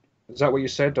 Is that what you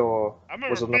said, or I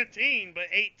remember was it 15, but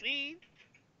 18.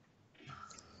 I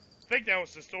think that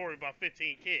was the story about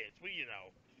 15 kids. Well,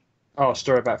 Oh, a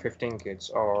story about 15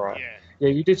 kids. Oh, all right. Yeah. Yeah,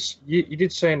 you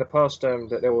did say in the past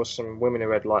that there was some women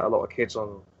who had like a lot of kids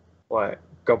on like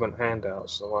government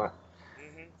handouts. So like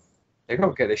Mm-hmm. they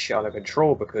gotta get this shit under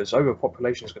control because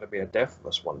overpopulation is going to be a death of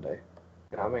us one day.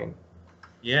 You know what I mean?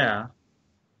 Yeah.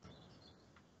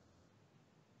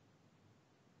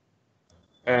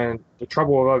 And the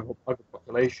trouble with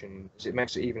overpopulation is it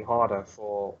makes it even harder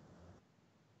for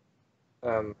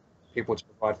people to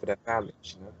provide for their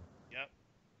families. You know, Yep.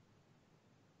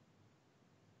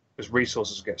 because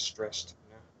resources get stressed.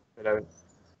 You know,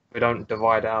 they don't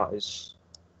divide out as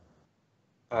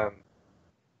how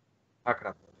can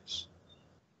I put this?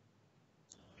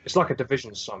 It's like a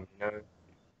division sum. You know,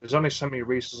 there's only so many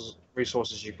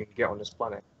resources you can get on this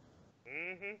planet.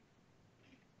 Mm-hmm.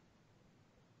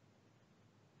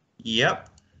 Yep.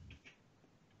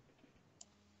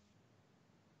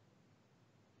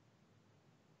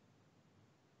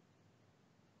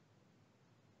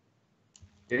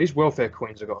 Yeah, these welfare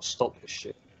queens have got to stop this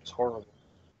shit. It's horrible.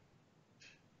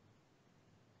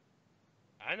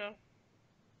 I know.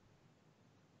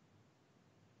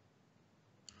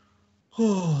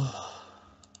 I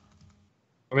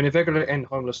mean, if they're going to end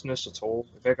homelessness at all,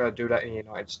 if they're going to do that in the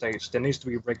United States, there needs to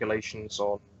be regulations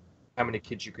on how many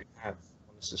kids you can have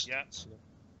on Yep. assistance.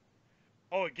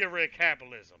 Oh, get rid of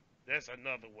capitalism. That's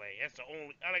another way. That's the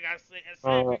only. Like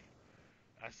Uh,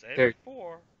 I said dude,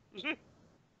 before.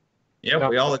 Yep, no,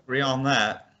 we all agree on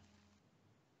that.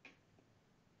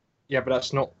 yeah, but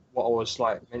that's not what I was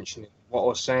like mentioning. What I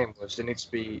was saying was there needs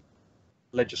to be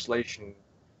legislation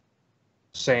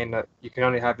saying that you can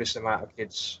only have this amount of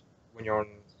kids when you're on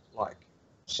like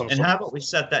some And sort how of. about we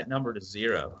set that number to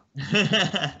 0?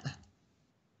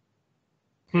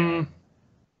 Hmm.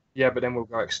 Yeah, but then we'll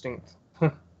go extinct.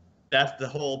 That's the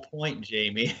whole point,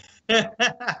 Jamie.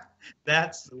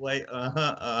 That's the way.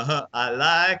 I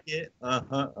like it.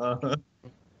 Mhm.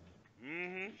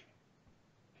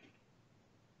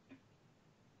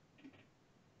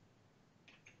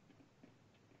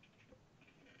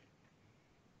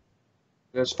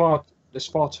 There's far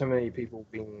too many people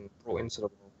being brought into the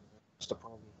world. That's the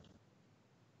problem.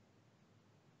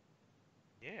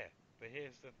 Yeah, but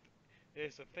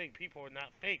here's the thing. People are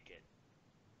not faking.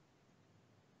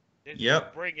 They're just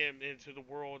Yep. bringing him into the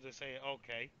world and saying,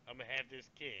 "Okay, I'm gonna have this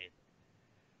kid.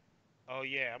 Oh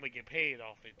yeah, I'm gonna get paid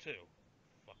off it too."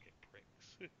 Fucking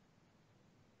pricks.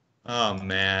 Oh Well,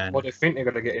 man. they think they're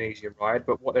going to get an easier ride,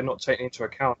 but what they're not taking into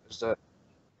account is that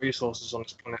resources on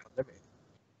this planet are limited.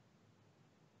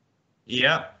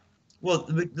 Yep. Well,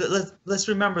 let's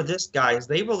remember this, guys.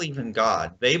 They believe in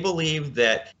God. They believe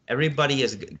that everybody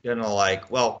is gonna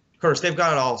like. Well, of course, they've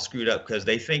got it all screwed up because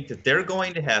they think that they're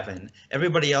going to heaven.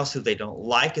 Everybody else who they don't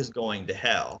like is going to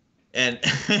hell. And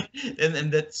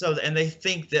and that so and they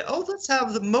think that, oh, let's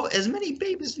have as many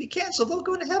babies as we can so they'll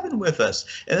go to heaven with us.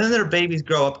 And then their babies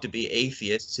grow up to be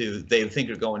atheists who they think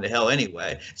are going to hell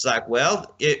anyway. It's like,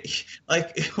 well,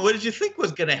 like what did you think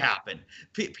was going to happen?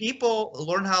 People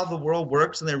learn how the world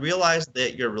works and they realize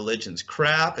that your religion's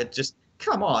crap. It just,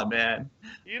 come on, man.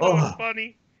 You know what's Oh,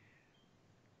 funny?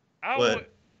 I would what?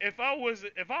 if I was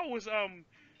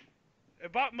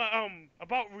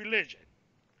about religion.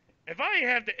 If I didn't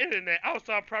have the internet, I would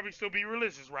probably still be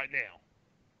religious right now.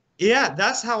 Yeah,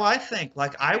 that's how I think.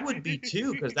 Like I would be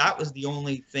too, because that was the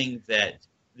only thing that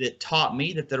taught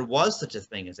me that there was such a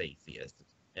thing as atheists.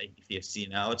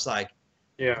 It's like,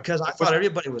 Yeah, because I thought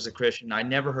everybody was a Christian. I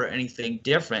never heard anything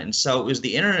different, and so it was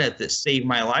the internet that saved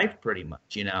my life, pretty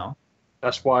much.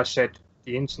 that's why I said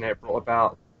the internet brought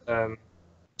about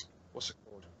what's it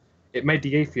called? It made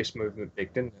the atheist movement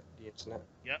big, didn't it? The internet.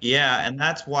 Yep. Yeah, and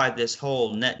that's why this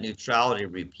whole net neutrality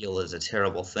repeal is a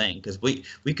terrible thing, because we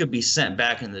could be sent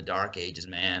back in the dark ages,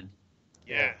 man.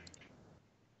 Yeah.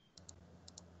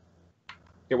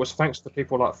 It was thanks to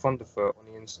people like Thunderfoot on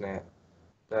the internet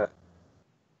that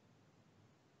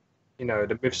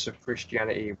the myths of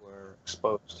Christianity were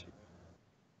exposed.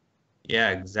 Yeah,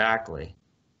 exactly.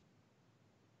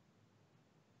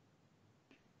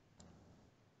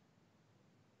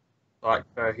 Like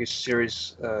his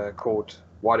series called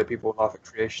 "Why Do People Laugh at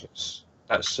Creationists?"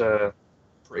 That's a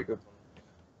pretty good one.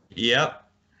 Yep.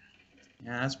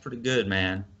 Yeah, that's pretty good,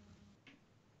 man.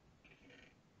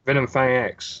 Venom Fang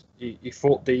X. He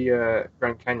thought the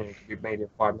Grand Canyon could be made in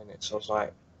 5 minutes. I was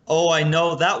like, Oh, I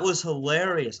know. That was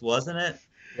hilarious, wasn't it?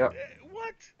 yep.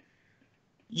 What?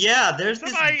 Yeah, there's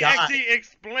this Somebody guy. actually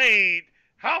explained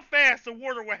how fast the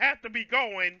water would have to be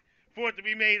going for it to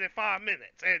be made in 5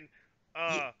 minutes, and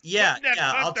Yeah, wouldn't that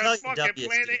yeah. cut I'll the tell you, fucking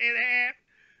planet WC. in half?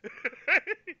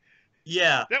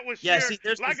 Yeah, That was yeah. sheer, See,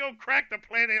 there's like this. gonna crack the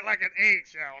planet like an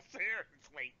eggshell.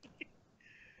 Seriously.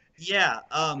 Yeah,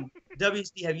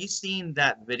 WC. Have you seen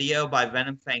that video by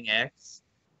Venom Fang X?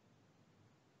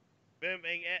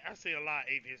 I see a lot of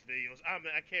atheist videos.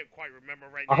 I can't quite remember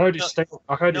right I now. heard his state.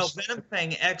 I heard No, his. Venom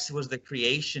Fang X was the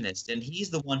creationist, and he's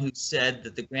the one who said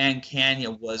that the Grand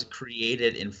Canyon was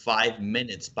created in 5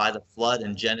 minutes by the flood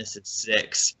in Genesis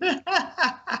 6.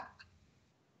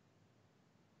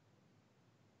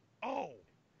 Oh,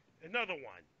 another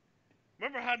one.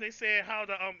 Remember how they said how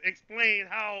to explain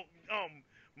how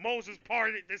Moses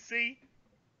parted the sea?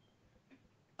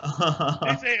 They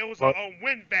said it was Well, a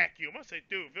wind vacuum. I said,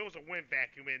 dude, if it was a wind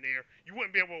vacuum in there, you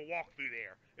wouldn't be able to walk through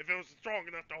there if it was strong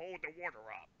enough to hold the water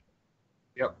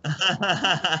yep.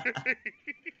 up.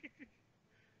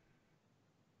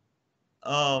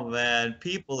 Oh man,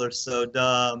 people are so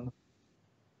dumb.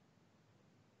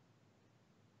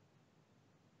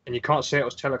 And you can't say it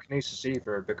was telekinesis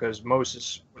either because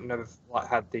Moses would never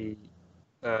had the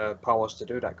powers to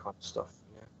do that kind of stuff.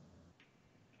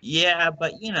 Yeah,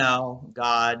 but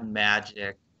God,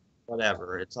 magic,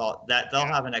 whatever. It's all that they'll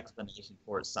have an explanation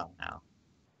for it somehow.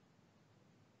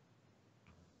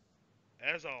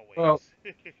 As always. Well,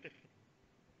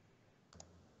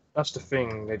 That's the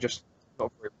thing. They're just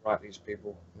not very bright. These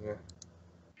people. Yeah.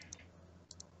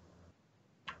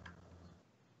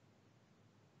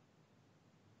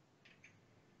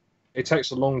 It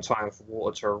takes a long time for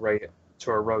water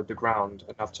to erode the ground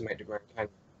enough to make the Grand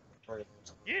Canyon. Very long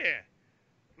time. Yeah,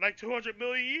 like 200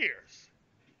 million years.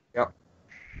 Yep.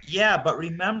 Yeah, but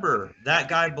remember, that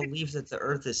guy believes that the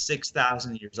Earth is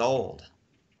 6,000 years old.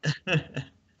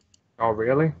 Oh,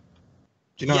 really?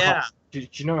 Do you know Yeah. how? Do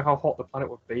you know how hot the planet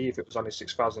would be if it was only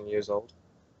 6,000 years old?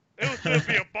 It would just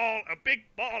be a big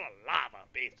ball of lava,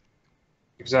 basically.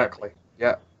 Exactly.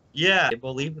 Yeah. Yeah, they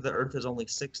believe that the Earth is only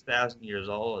 6,000 years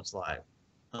old. It's like,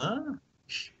 huh?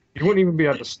 You wouldn't even be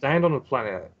able to stand on a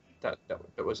planet that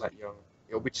was that young.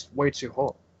 It would be way too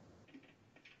hot.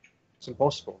 It's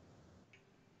impossible.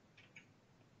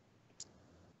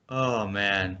 Oh,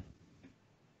 man.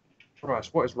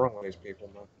 Christ, what is wrong with these people,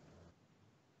 man?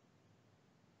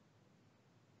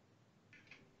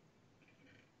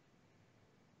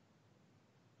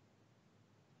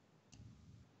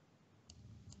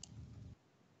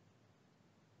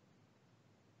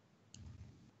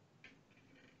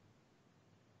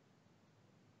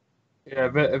 Yeah,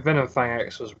 Venom Fang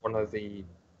X was one of the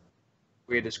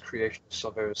weirdest creations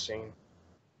I've ever seen.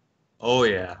 Oh,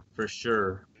 yeah, for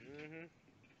sure. Hmm.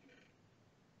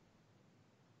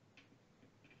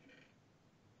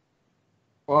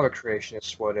 What other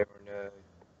creationists were there on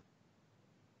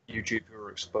YouTube who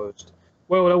were exposed?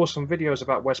 Well, there were some videos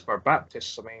about Westboro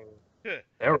Baptists. I mean,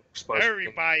 they were exposed.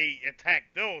 Everybody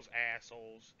attacked those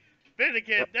assholes. Then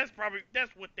again, Yep.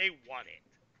 that's what they wanted.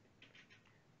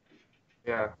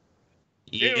 Yeah.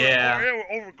 Yeah. They were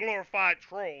over-glorified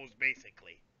trolls,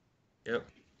 basically. Yep.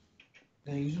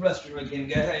 Gonna use the restroom again,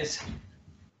 guys.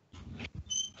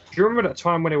 Do you remember that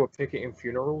time when they were picketing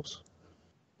funerals?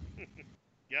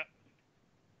 Yep.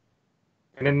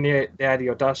 And then they had the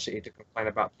audacity to complain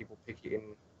about people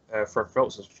picketing Fred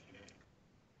Phelps'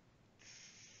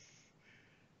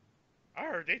 I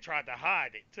heard they tried to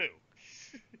hide it too.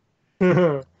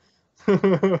 funeral.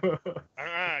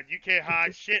 You can't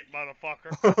hide shit,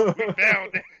 motherfucker. We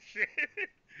found that shit.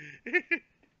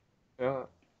 Yeah.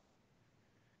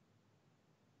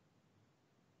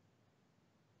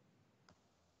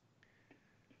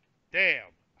 Damn,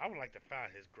 I would like to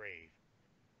find his grave.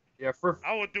 Yeah,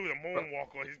 I would do the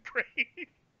moonwalk on his grave.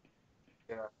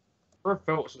 Fred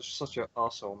Phelps is such an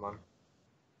asshole, man.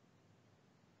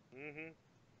 Hmm.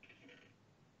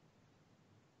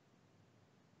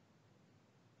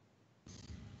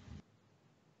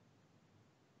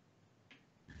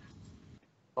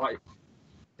 Like,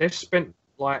 they've spent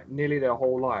like nearly their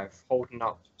whole life holding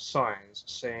up signs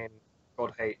saying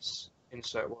God hates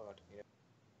insert word. You know?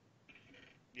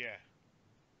 Yeah.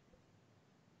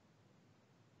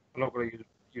 I'm not going to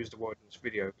use the word in this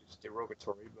video because it's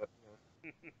derogatory, but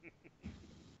you know.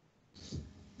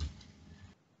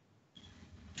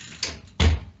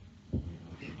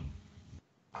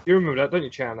 You remember that, don't you,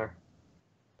 Chandler?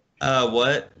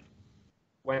 What?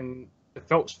 When the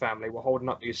Phelps family were holding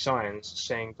up these signs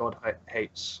saying God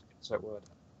hates insert word.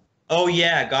 Oh,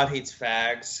 yeah, God hates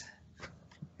fags.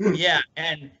 Yeah,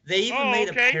 and they even made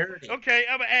a parody. Okay,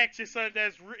 I'm gonna ask you something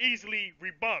that's easily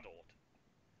rebutted.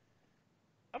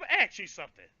 I'm gonna ask you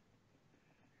something.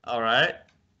 All right.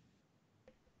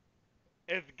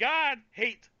 If God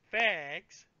hates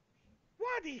fags,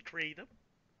 why did he create them?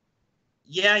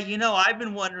 Yeah, you know, I've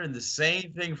been wondering the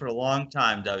same thing for a long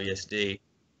time, WSD.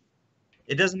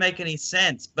 It doesn't make any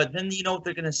sense. But then you know what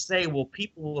they're going to say? Well,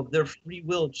 people of their free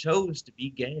will chose to be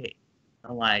gay.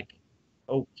 I'm like,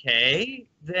 okay,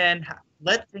 then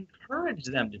let's encourage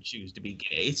them to choose to be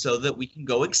gay so that we can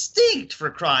go extinct, for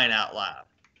crying out loud.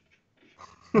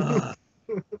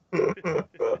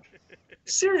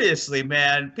 Seriously,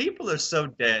 man, people are so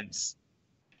dense.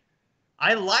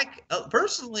 I like,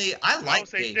 personally, I I like don't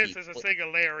say gay this people. is a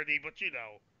singularity, but you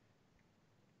know.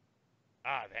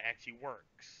 That actually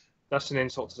works. That's an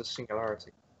insult to the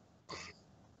singularity.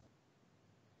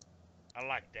 I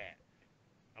like that.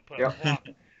 I put Yep. a block.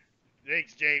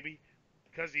 Thanks, Jamie.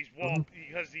 Because these what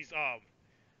is these called?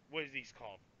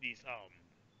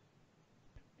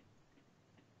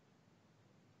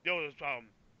 Those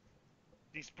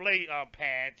display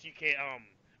pads. You can't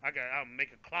I got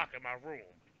make a clock in my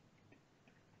room.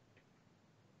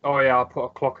 Oh yeah, I'll put a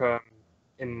clock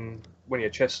in one of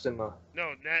your chests in there.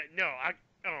 No,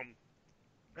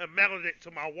 I mounted it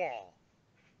to my wall.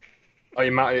 Oh,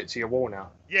 you mounted it to your wall now.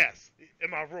 Yes,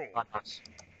 in my room. Oh, nice.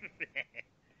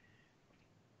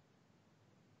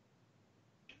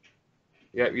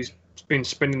 Yeah, he's been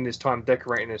spending his time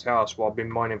decorating his house while I've been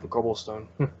mining for cobblestone.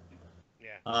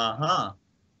 Yeah. Uh-huh.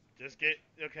 Just get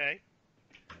okay.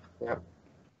 Yep.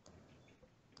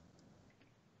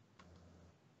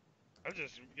 I'm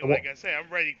just, What? like I said,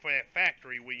 I'm ready for that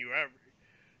factory when you're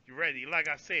ready. Like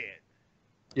I said,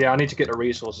 Yeah, I need to get the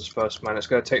resources first, man. It's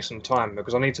going to take some time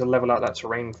because I need to level out that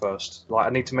terrain first. Like, I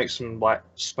need to make some like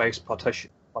space partition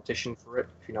for it,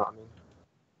 if you know what I mean. all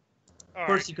Of right.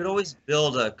 course, you could always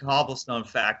build a cobblestone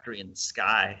factory in the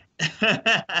sky.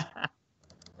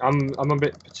 I'm a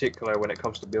bit particular when it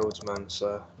comes to builds, man.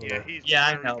 So you Yeah, know. he's Yeah,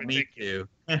 I very know, me particular.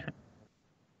 too.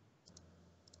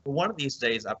 But one of these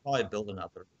days, I'll probably build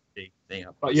another big thing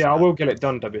up But the yeah, I sky. will get it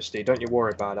done, WSD. Don't you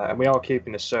worry about that. And we are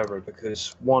keeping the server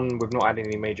because one, we've not had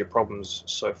any major problems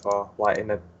so far. Like in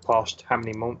the past, how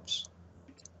many months?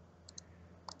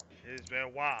 It's been a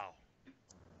while.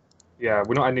 Yeah,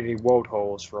 we're not had any world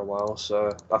holes for a while,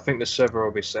 so I think the server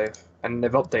will be safe. And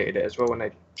they've updated it as well when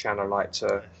they channel like to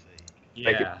Let's see.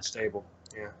 make it Yeah, stable.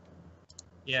 Yeah,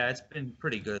 yeah, it's been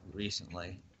pretty good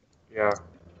recently. yeah.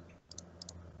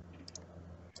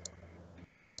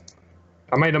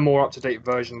 I made a more up-to-date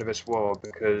version of this world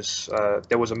because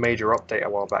there was a major update a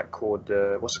while back called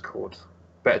what's it called?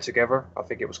 Better Together, I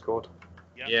think it was called.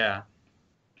 Yep. Yeah,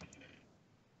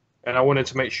 And I wanted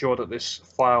to make sure that this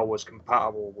file was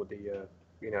compatible with the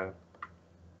you know,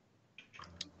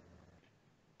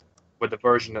 with the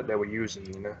version that they were using.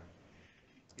 You know.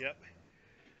 Yep.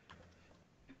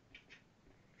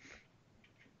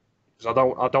 Because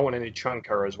I don't want any chunk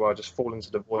error as well. Just fall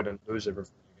into the void and lose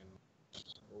everything again.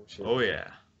 Bullshit. oh yeah.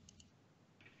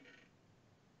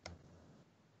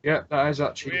 Yeah, that has We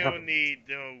actually don't happened. need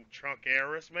no trunk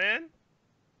errors, man.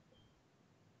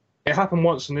 It happened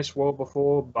once in this world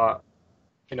before, but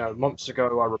you know, months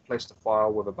ago I replaced the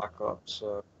file with a backup.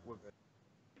 So with it,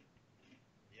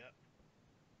 Yep.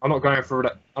 I'm not going through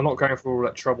that. I'm not going through all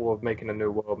that trouble of making a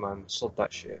new world, man. Sod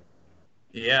that shit.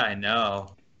 Yeah, I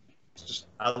know. It's just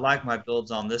I like my builds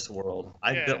on this world.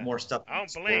 I've built Yeah. more stuff I on don't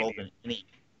this blame world you. than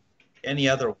any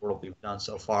other world we've done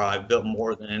so far. I've built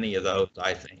more than any of those,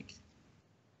 I think.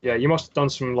 yeah. You must have done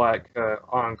some like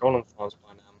iron golem farms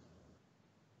by now.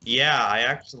 Yeah, I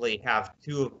actually have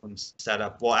two of them set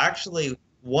up. Well, actually,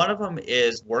 one of them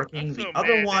is I'm working. The so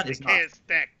other mad one that you is not. can't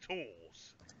stack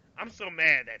tools. I'm so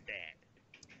mad at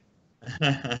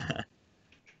that.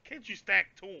 Can't you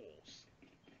stack tools?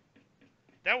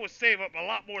 That would save up a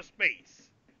lot more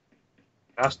space.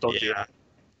 That's dodgy. Yeah.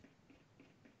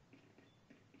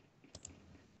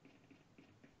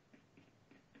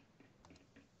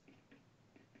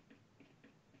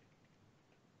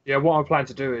 Yeah, what I plan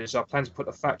to do is I plan to put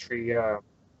the factory.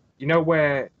 You know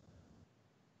where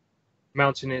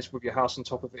mountain is with your house on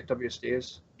top of it, WSD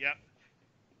is? Yep.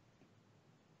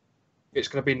 It's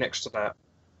going to be next to that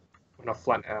when I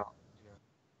flatten it out. You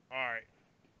know. All right.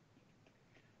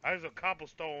 There's a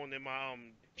cobblestone in my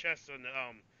chest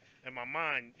in my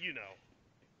mind.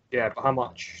 Yeah, but how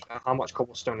much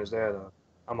cobblestone is there though?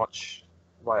 How much,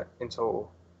 like in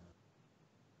total?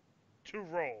 2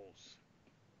 rolls.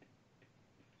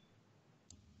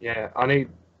 Yeah, I need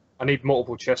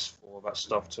multiple chests for that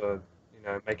stuff to, you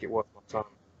know, make it worth my time.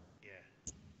 Yeah.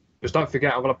 Because don't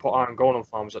forget, I'm going to put iron golem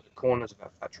farms at the corners of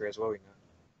that factory as well.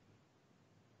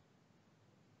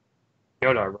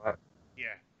 You know, right?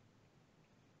 Yeah.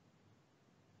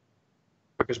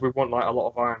 Because we want like a lot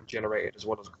of iron generated as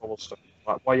well as cobblestone.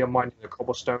 Like while you're mining the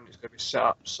cobblestone, it's going to be set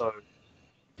up so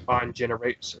iron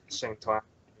generates at the same time.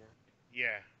 Yeah.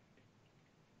 Yeah.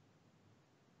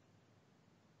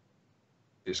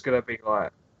 It's going to be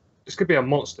like it's going to be a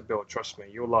monster build. Trust me,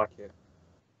 you'll like it.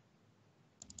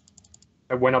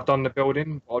 And when I've done the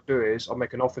building, what I'll do is I'll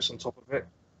make an office on top of it,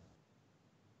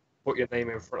 put your name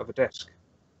in front of a desk,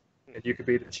 and you could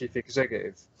be the chief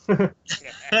executive.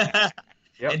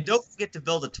 Yep. And don't forget to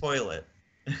build a toilet.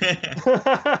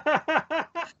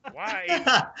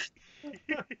 Why?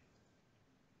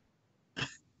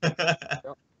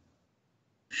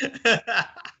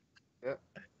 Yep.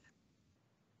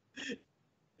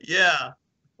 Yeah,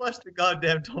 flush the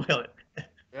goddamn toilet.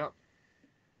 Yep.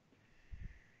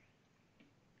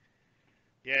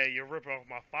 Yeah, you're ripping off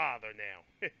my father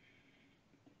now.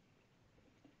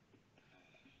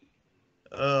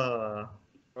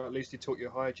 Or at least he taught you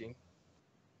hygiene.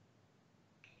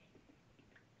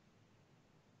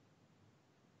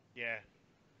 Yeah.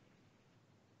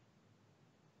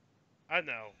 I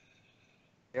know.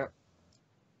 Yep.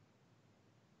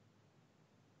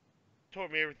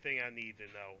 Told me everything I need to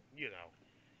know.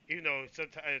 Even though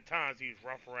sometimes at times he was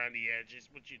rough around the edges,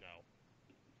 but.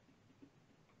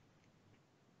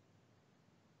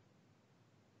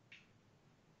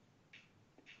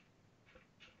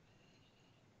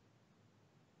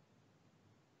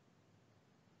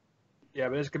 Yeah,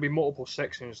 but there's going to be multiple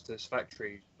sections to this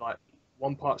factory. Like,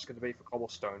 one part's going to be for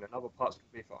cobblestone, another part's going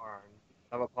to be for iron,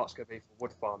 another part's going to be for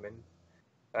wood farming,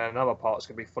 and another part's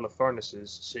going to be full of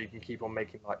furnaces, so you can keep on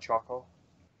making like charcoal.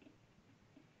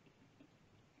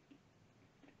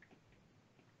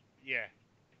 Yeah.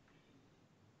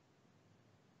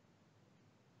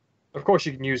 Of course,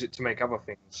 you can use it to make other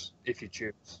things if you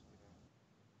choose.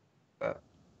 But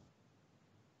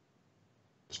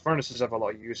furnaces have a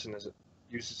lot of uses in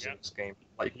this game.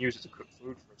 Like you can use it to cook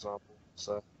food, for example.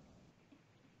 So.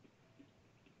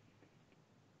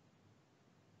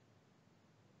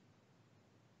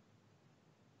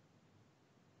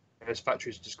 This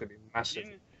factory is just going to be massive.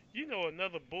 You know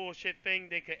another bullshit thing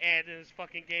they could add in this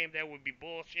fucking game that would be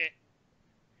bullshit?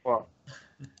 What?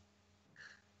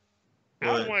 I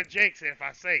don't want to jinx it if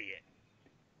I say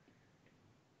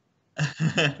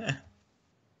it.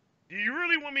 Do you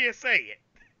really want me to say it?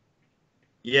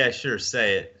 Yeah, sure,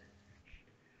 say it.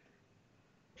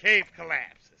 Cave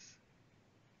collapses.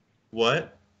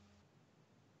 What?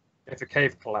 If a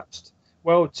cave collapsed.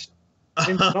 Well,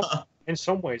 in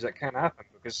some ways that can happen,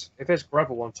 because if there's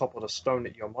gravel on top of the stone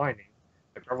that you're mining,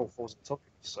 the gravel falls on top of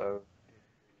you, so...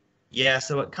 Yeah,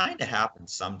 so it kind of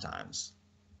happens sometimes.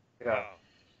 Yeah.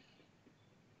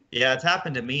 Yeah, it's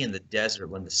happened to me in the desert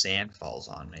when the sand falls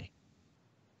on me.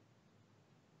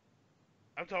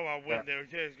 I'm talking about when there's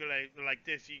just like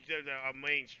this, you get a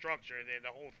main structure and then the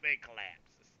whole thing collapses.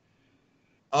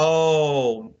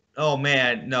 Oh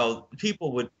man, no!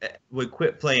 People would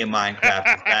quit playing Minecraft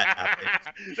if that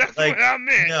happened. That's like, what I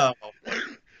meant. No.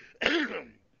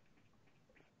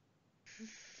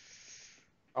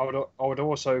 I would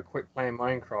also quit playing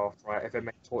Minecraft, right, if it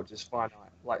made torches finite.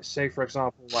 Like, say for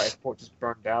example, like if torches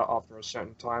burned out after a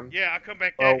certain time. Yeah, I come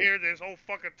back down here, there's whole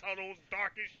fucking tunnels,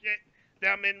 dark as shit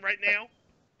that I'm in right now.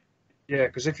 Yeah,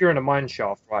 because if you're in a mine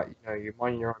shaft, right, you know, you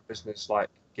mind your own business, like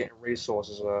getting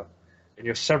resources, and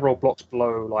you're several blocks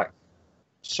below, like,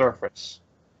 surface,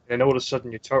 and then all of a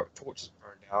sudden your torch is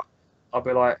burned out, I'll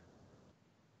be like,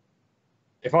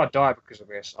 if I die because of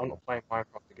this, I'm not playing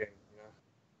Minecraft again, you know?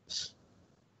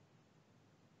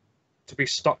 To be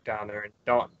stuck down there in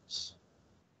darkness,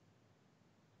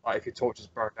 like if your torch is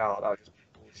burned out, that would just be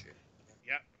bullshit.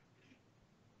 Yep.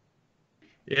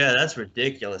 Yeah, that's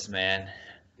ridiculous, man.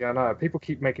 Yeah, I know. People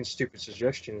keep making stupid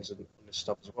suggestions and this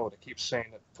stuff as well. They keep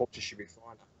saying that torches should be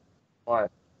fine. Like,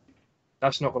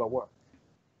 that's not going to work.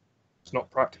 It's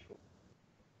not practical.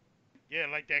 Yeah,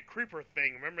 like that creeper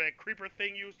thing. Remember that creeper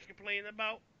thing you was complaining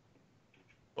about?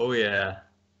 Oh yeah.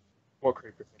 What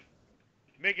creeper thing?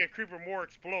 Make a creeper more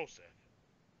explosive.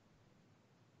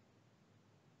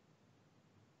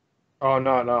 Oh,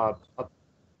 no.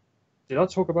 Did I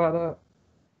talk about that?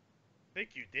 I think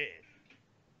you did.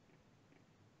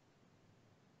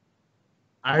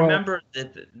 I remember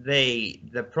that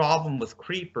the problem with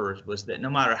creepers was that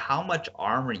no matter how much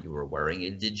armor you were wearing,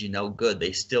 it did you no good.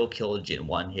 They still killed you in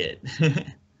one hit.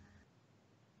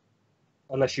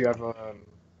 Unless you have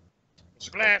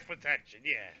Blast protection,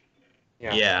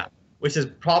 yeah. Yeah, which is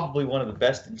probably one of the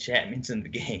best enchantments in the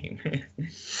game.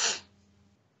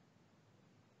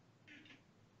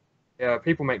 Yeah,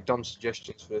 people make dumb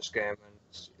suggestions for this game,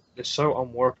 and it's so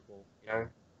unworkable, you know?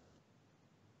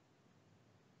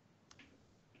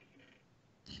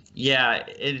 Yeah,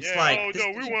 it's like... Oh, no,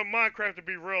 we want Minecraft to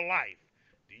be real life.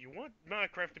 Do you want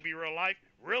Minecraft to be real life?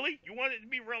 Really? You want it to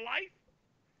be real life?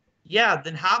 Yeah,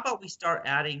 then how about we start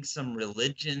adding some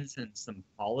religions and some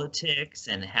politics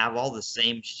and have all the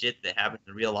same shit that happens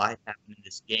in real life happen in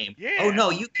this game? Yeah. Oh, no,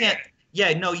 you can't...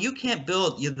 Yeah, no, you can't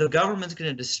build... The government's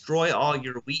going to destroy all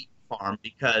your wheat farm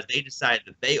because they decided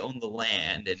that they own the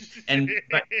land. And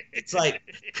but it's like,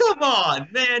 come on,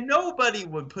 man. Nobody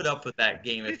would put up with that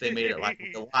game if they made it like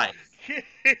real life.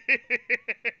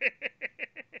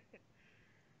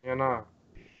 You know?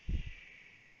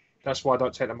 That's why I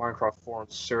don't take the Minecraft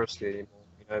forums seriously anymore,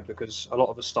 you know, because a lot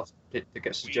of the stuff that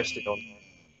gets suggested on there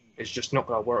is just not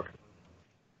going to work.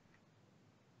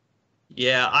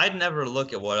 Yeah, I'd never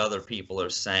look at what other people are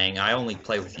saying. I only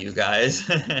play with you guys.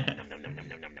 I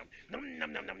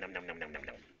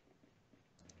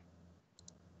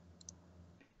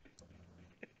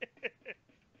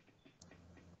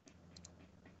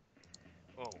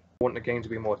want the game to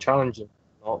be more challenging,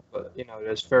 not, but you know,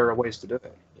 there's fairer ways to do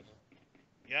it. You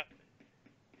know? Yep.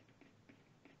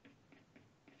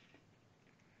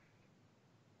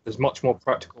 There's much more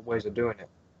practical ways of doing it.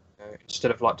 You know, instead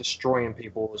of like destroying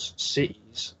people's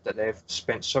cities that they've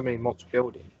spent so many months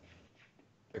building,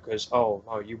 because oh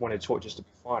no, you wanted torches to be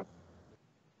fine.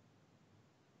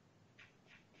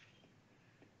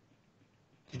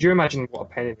 Could you imagine what a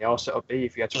pain in the arse it would be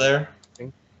if you had to? There.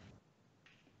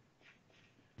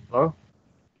 Hello?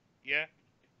 Yeah.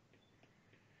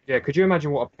 Yeah, could you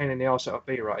imagine what a pain in the ass that would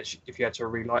be, right? If you had to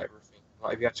relight everything,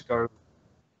 like if you had to go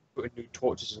put in new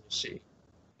torches in the city,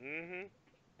 Mm-hmm.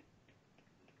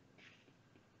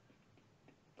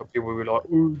 and people would be like,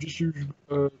 "Oh, just use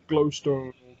glowstone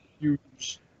or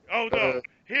use." Oh no.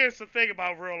 Here's the thing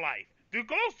about real life. Do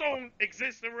glowstone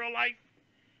exist in real life?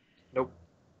 Nope.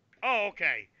 Oh,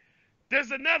 okay.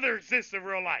 Does another exist in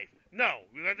real life? No.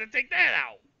 We have to take that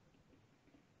out.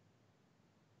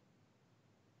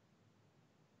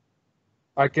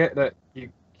 I get that you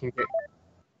can get.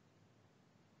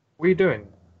 What are you doing?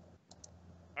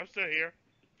 I'm still here.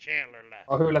 Chandler left.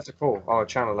 Oh, who left a call? Oh,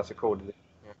 Channel left a call, did he?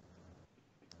 Yeah.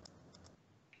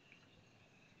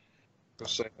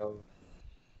 Just say,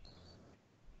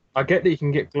 I get that you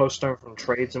can get glowstone from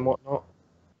trades and whatnot.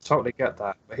 Totally get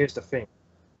that. But here's the thing.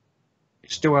 You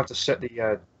still have to set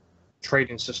the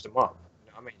trading system up.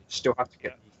 You know what I mean? You still have to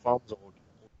get the farms ordered.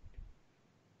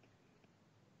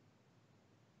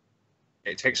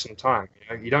 It takes some time.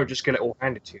 You know, you don't just get it all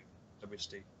handed to you.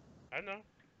 Obviously, I know.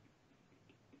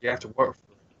 you have to work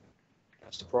for it.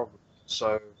 That's the problem.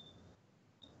 So,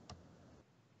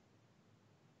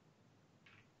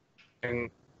 and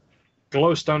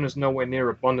glowstone is nowhere near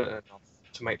abundant enough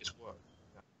to make this work.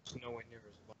 You know, it's nowhere near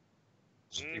as abundant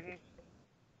as people. Mm-hmm.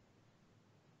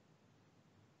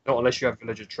 Not unless you have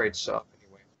villager trade set up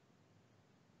anyway.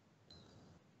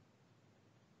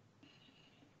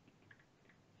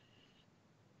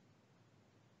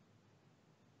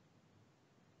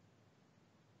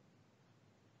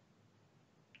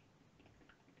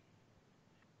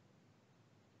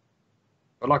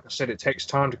 But like I said, it takes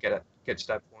time to get to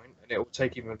that point, and it will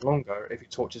take even longer if your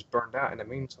torch is burned out in the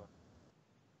meantime.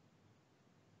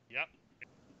 Yep.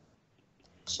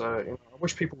 So you know, I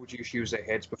wish people would just use their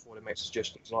heads before they make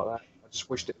suggestions like that. I just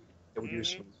wish that they would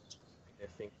use Mm-hmm. their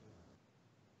thinking.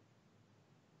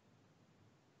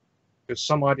 Because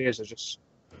some ideas are just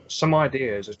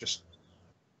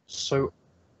so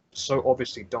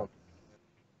obviously dumb.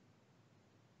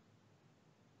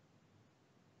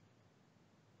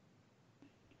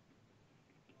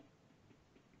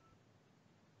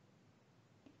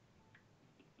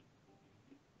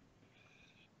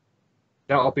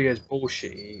 That'll be as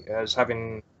bullshitty as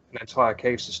having an entire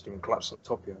cave system collapse on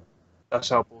top of you. That's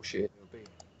how bullshit it will be.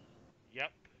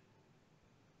 Yep.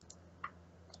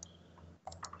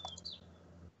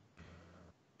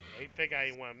 They think I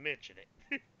didn't want to mention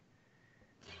it.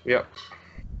 Yep.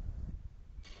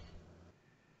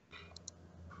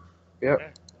 Yep.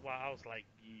 That's why I was like,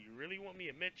 you really want me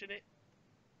to mention it?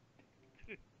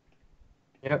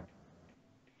 Yep.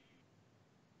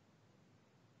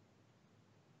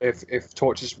 If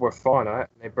torches were finite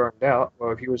and they burned out,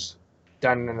 well, if he was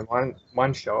down in the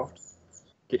mine shaft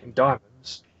getting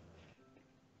diamonds,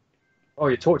 oh,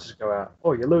 your torches go out.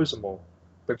 Oh, you lose them all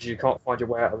because you can't find your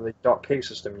way out of the dark cave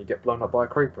system. You get blown up by a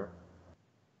creeper.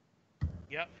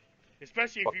 Yep.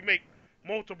 Especially if you make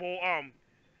multiple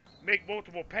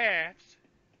paths.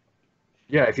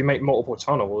 Yeah, if you make multiple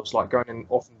tunnels, like going in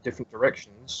off in different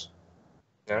directions.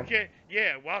 Yeah. Okay.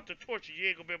 Yeah. Without the torches, you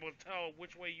ain't gonna be able to tell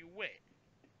which way you went.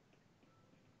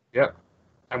 Yep.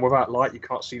 And without light, you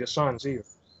can't see the signs either.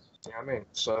 You know what I mean?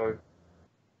 So.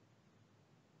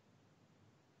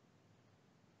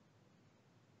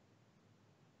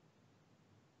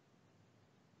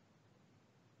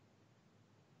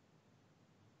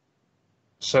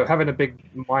 So having a big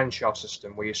mine shaft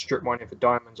system where you strip mining for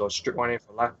diamonds or strip mining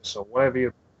for lapis or whatever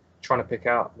you're trying to pick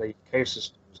out, the cave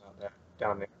systems out there,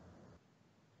 down there,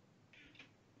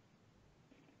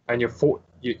 and you're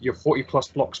 40 plus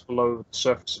blocks below the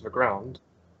surface of the ground,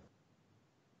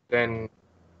 then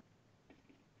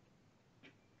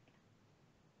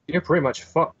you're pretty much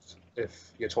fucked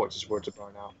if your torches were to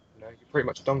burn out. You know, you're pretty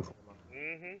much done for, man.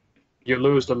 Mm-hmm. You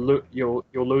lose the loot. You'll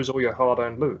lose all your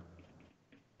hard-earned loot.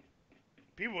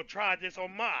 People tried this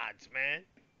on mods, man.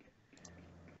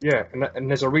 Yeah, and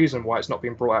there's a reason why it's not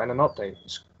being brought out in an update.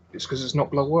 It's because it's not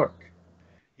gonna work.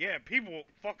 Yeah, people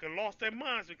fucking lost their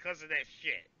minds because of that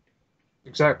shit.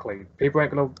 Exactly. People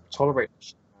ain't gonna tolerate this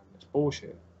shit, man. It's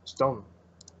bullshit. It's dumb.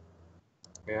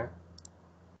 Yeah.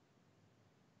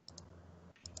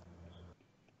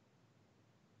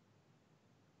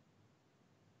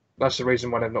 That's the reason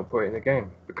why they've not put it in the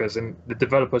game. Because then the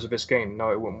developers of this game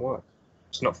know it wouldn't work.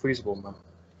 It's not feasible, man.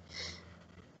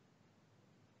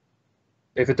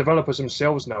 If the developers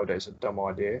themselves know that it's a dumb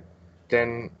idea,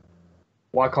 then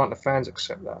why can't the fans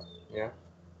accept that? Yeah.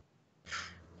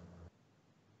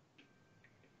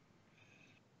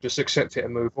 Just accept it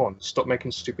and move on. Stop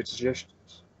making stupid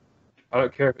suggestions. I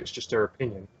don't care if it's just their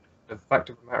opinion. The fact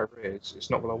of the matter is, it's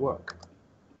not going to work.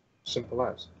 Simple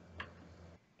as.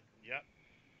 Yep.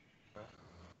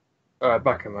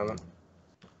 Back a moment.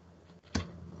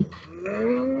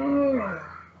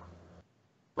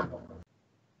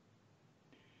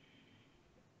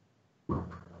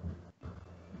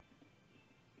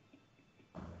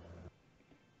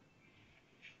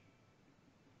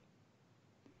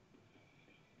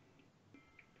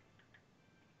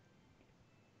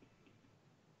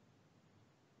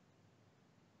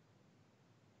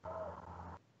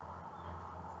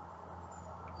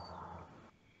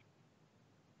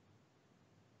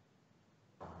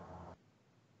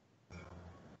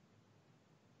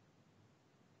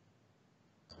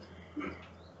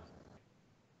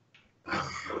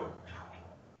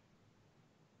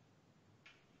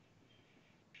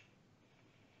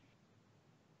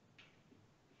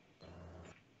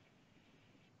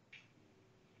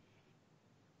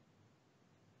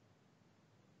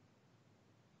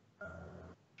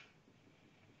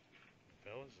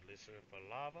 Fellas, listening for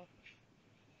lava.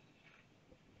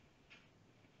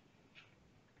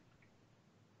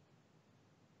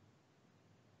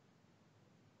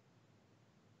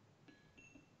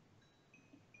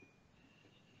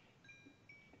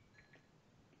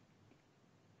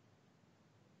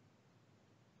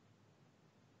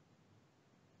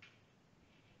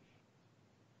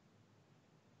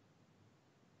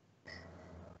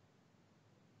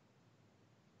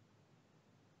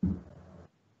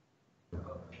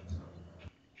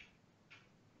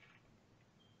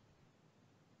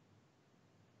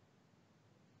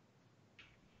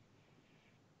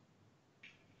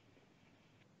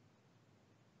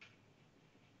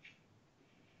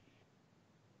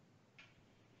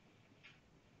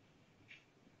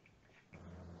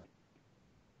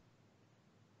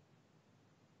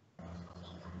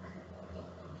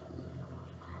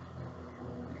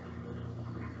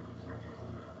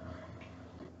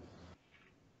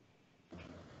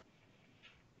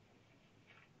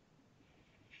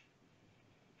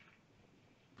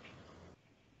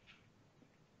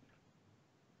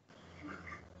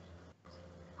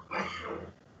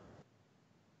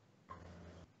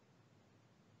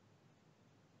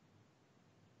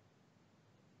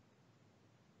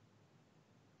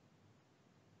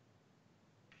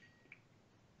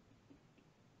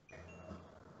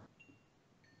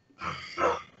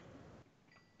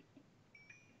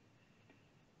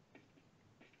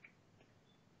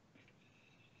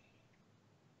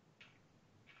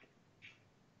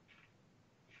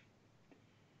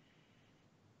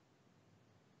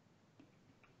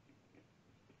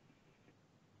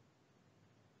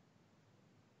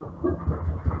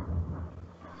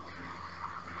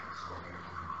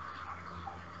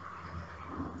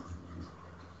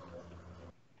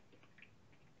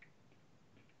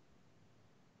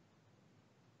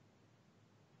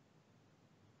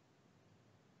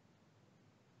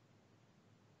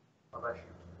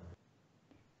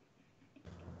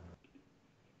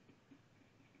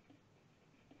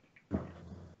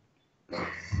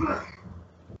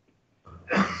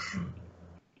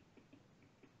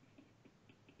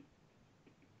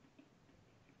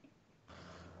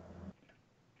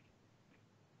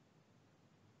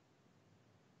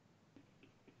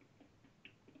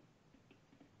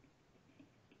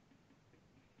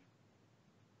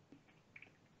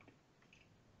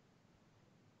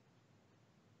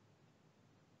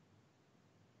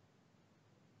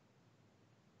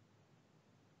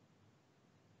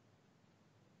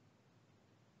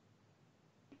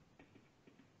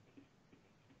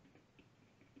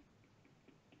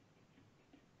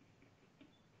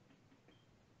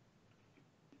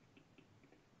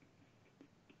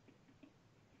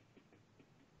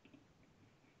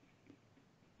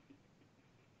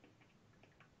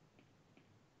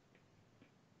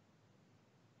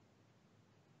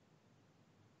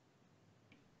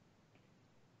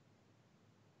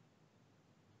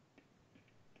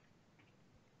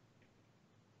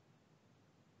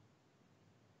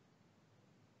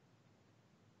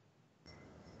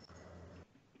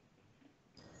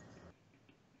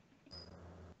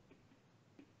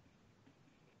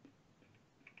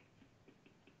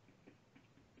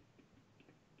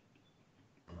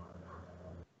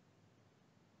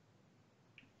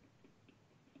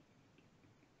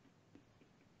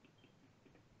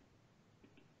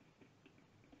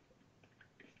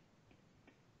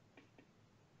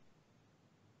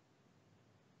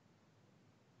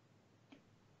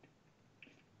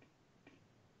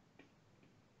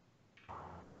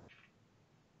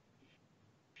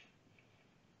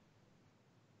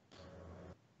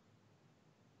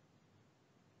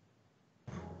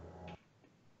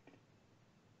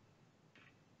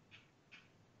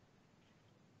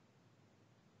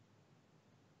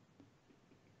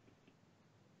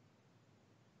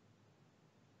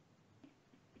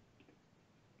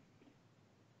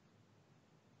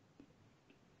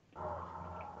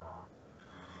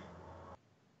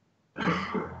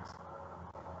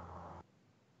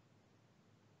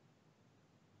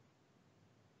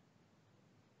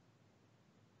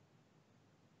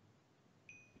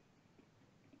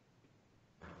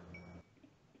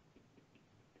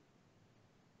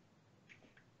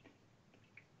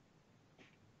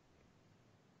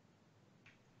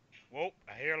 Whoa,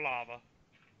 I hear lava.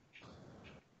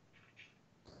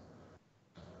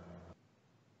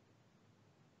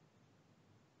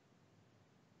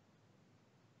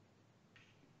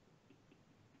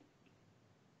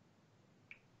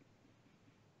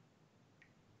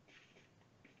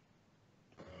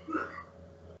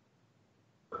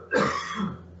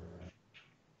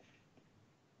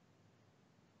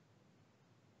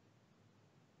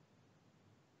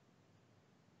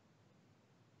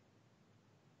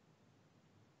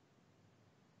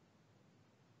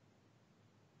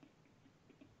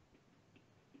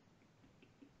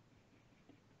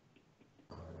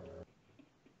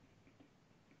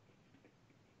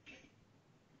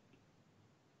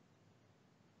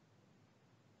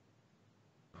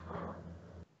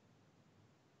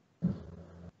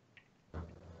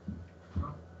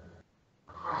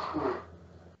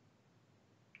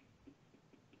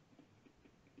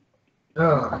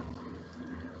 Oh.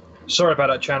 Sorry about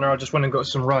that, Chandler. I just went and got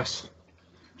some rice.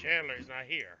 Chandler is not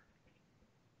here.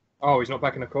 Oh, he's not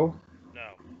back in the call? No.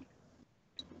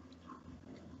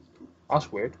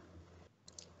 That's weird.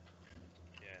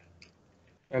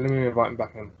 Yeah. Let me invite him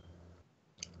back in.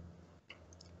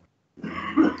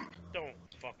 Don't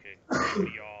fucking cut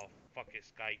me off, fucking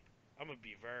Skype. I'm gonna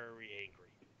be very angry.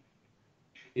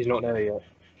 He's not there yet.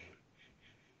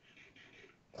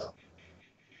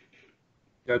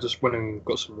 Yeah, I just went and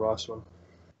got some rice, man.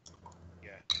 Yeah.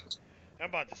 I'm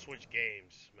about to switch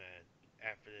games, man,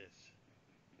 after this.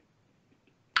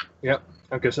 Yep,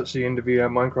 I guess that's the end of the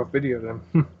Minecraft video then.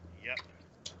 Yep.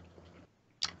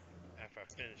 After I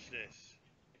finish this.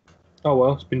 Oh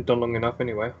well, it's been done long enough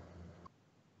anyway.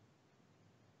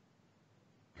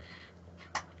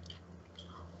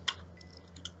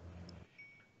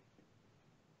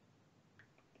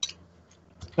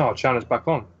 Oh, Chandler's back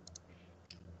on.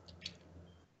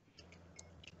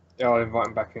 Yeah, I'll invite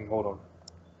him back in. Hold on.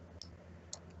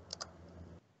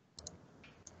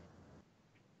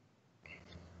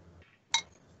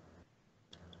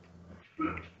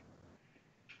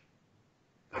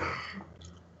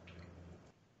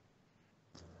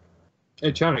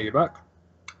 Hey, Chandler, you back?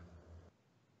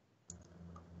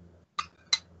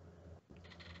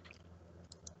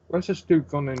 Where's this dude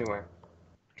gone anyway?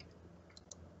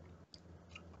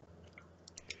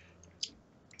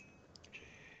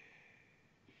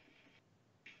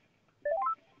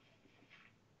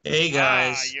 Hey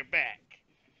guys. Ah, you're back.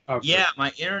 Okay. Yeah,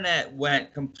 my internet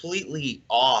went completely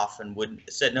off and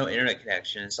said no internet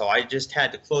connection. So I just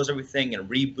had to close everything and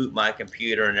reboot my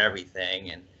computer and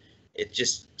everything, and it's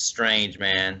just strange,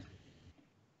 man.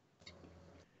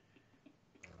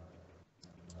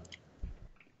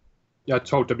 Yeah, I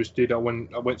told WSD that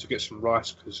I went to get some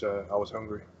rice because I was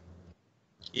hungry.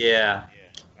 Yeah.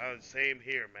 Yeah. Same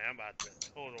here, man. I'm about to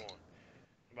hold on.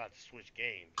 I'm about to switch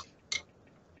games.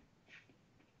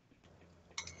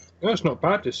 Yeah, it's not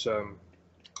bad. This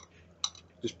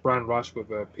brown rice with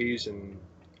peas and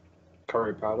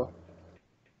curry powder.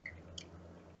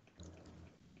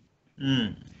 Hmm.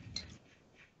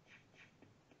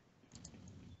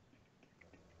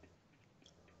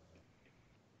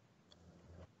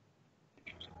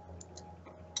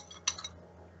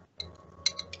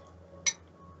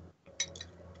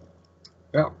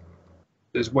 Yeah,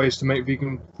 there's ways to make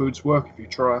vegan foods work if you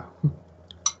try.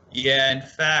 Yeah, in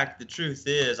fact, the truth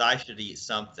is I should eat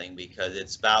something because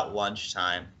it's about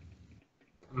lunchtime.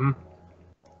 Mm.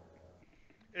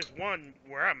 It's one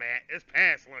where I'm at. It's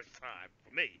past lunchtime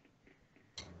for me.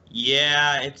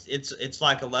 Yeah, it's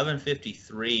like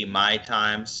 11:53 my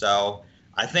time, so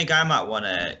I think I might want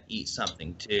to eat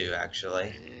something too,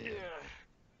 actually.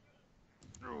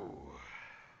 Yeah. Ooh.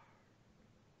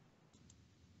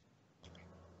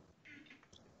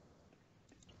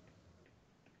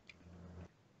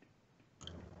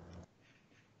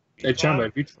 Hey, Chandler,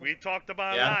 have you We talked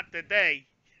about a Yeah. lot today.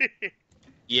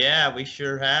 Yeah, we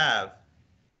sure have.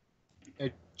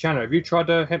 Hey, Chandler, have you tried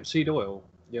hemp seed oil?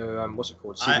 Yeah, what's it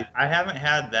called? I haven't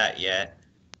had that yet.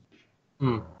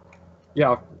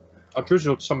 Yeah, I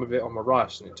drizzled some of it on my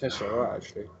rice and it tastes alright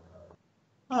actually.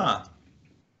 Huh.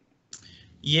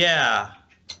 Yeah.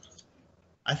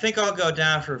 I think I'll go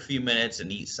down for a few minutes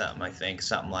and eat something, I think,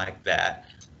 something like that.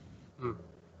 All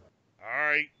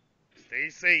right. Stay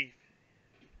safe.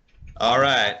 All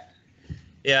right.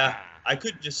 Yeah, Ah. I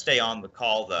could just stay on the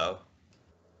call, though,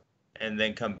 and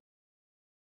then come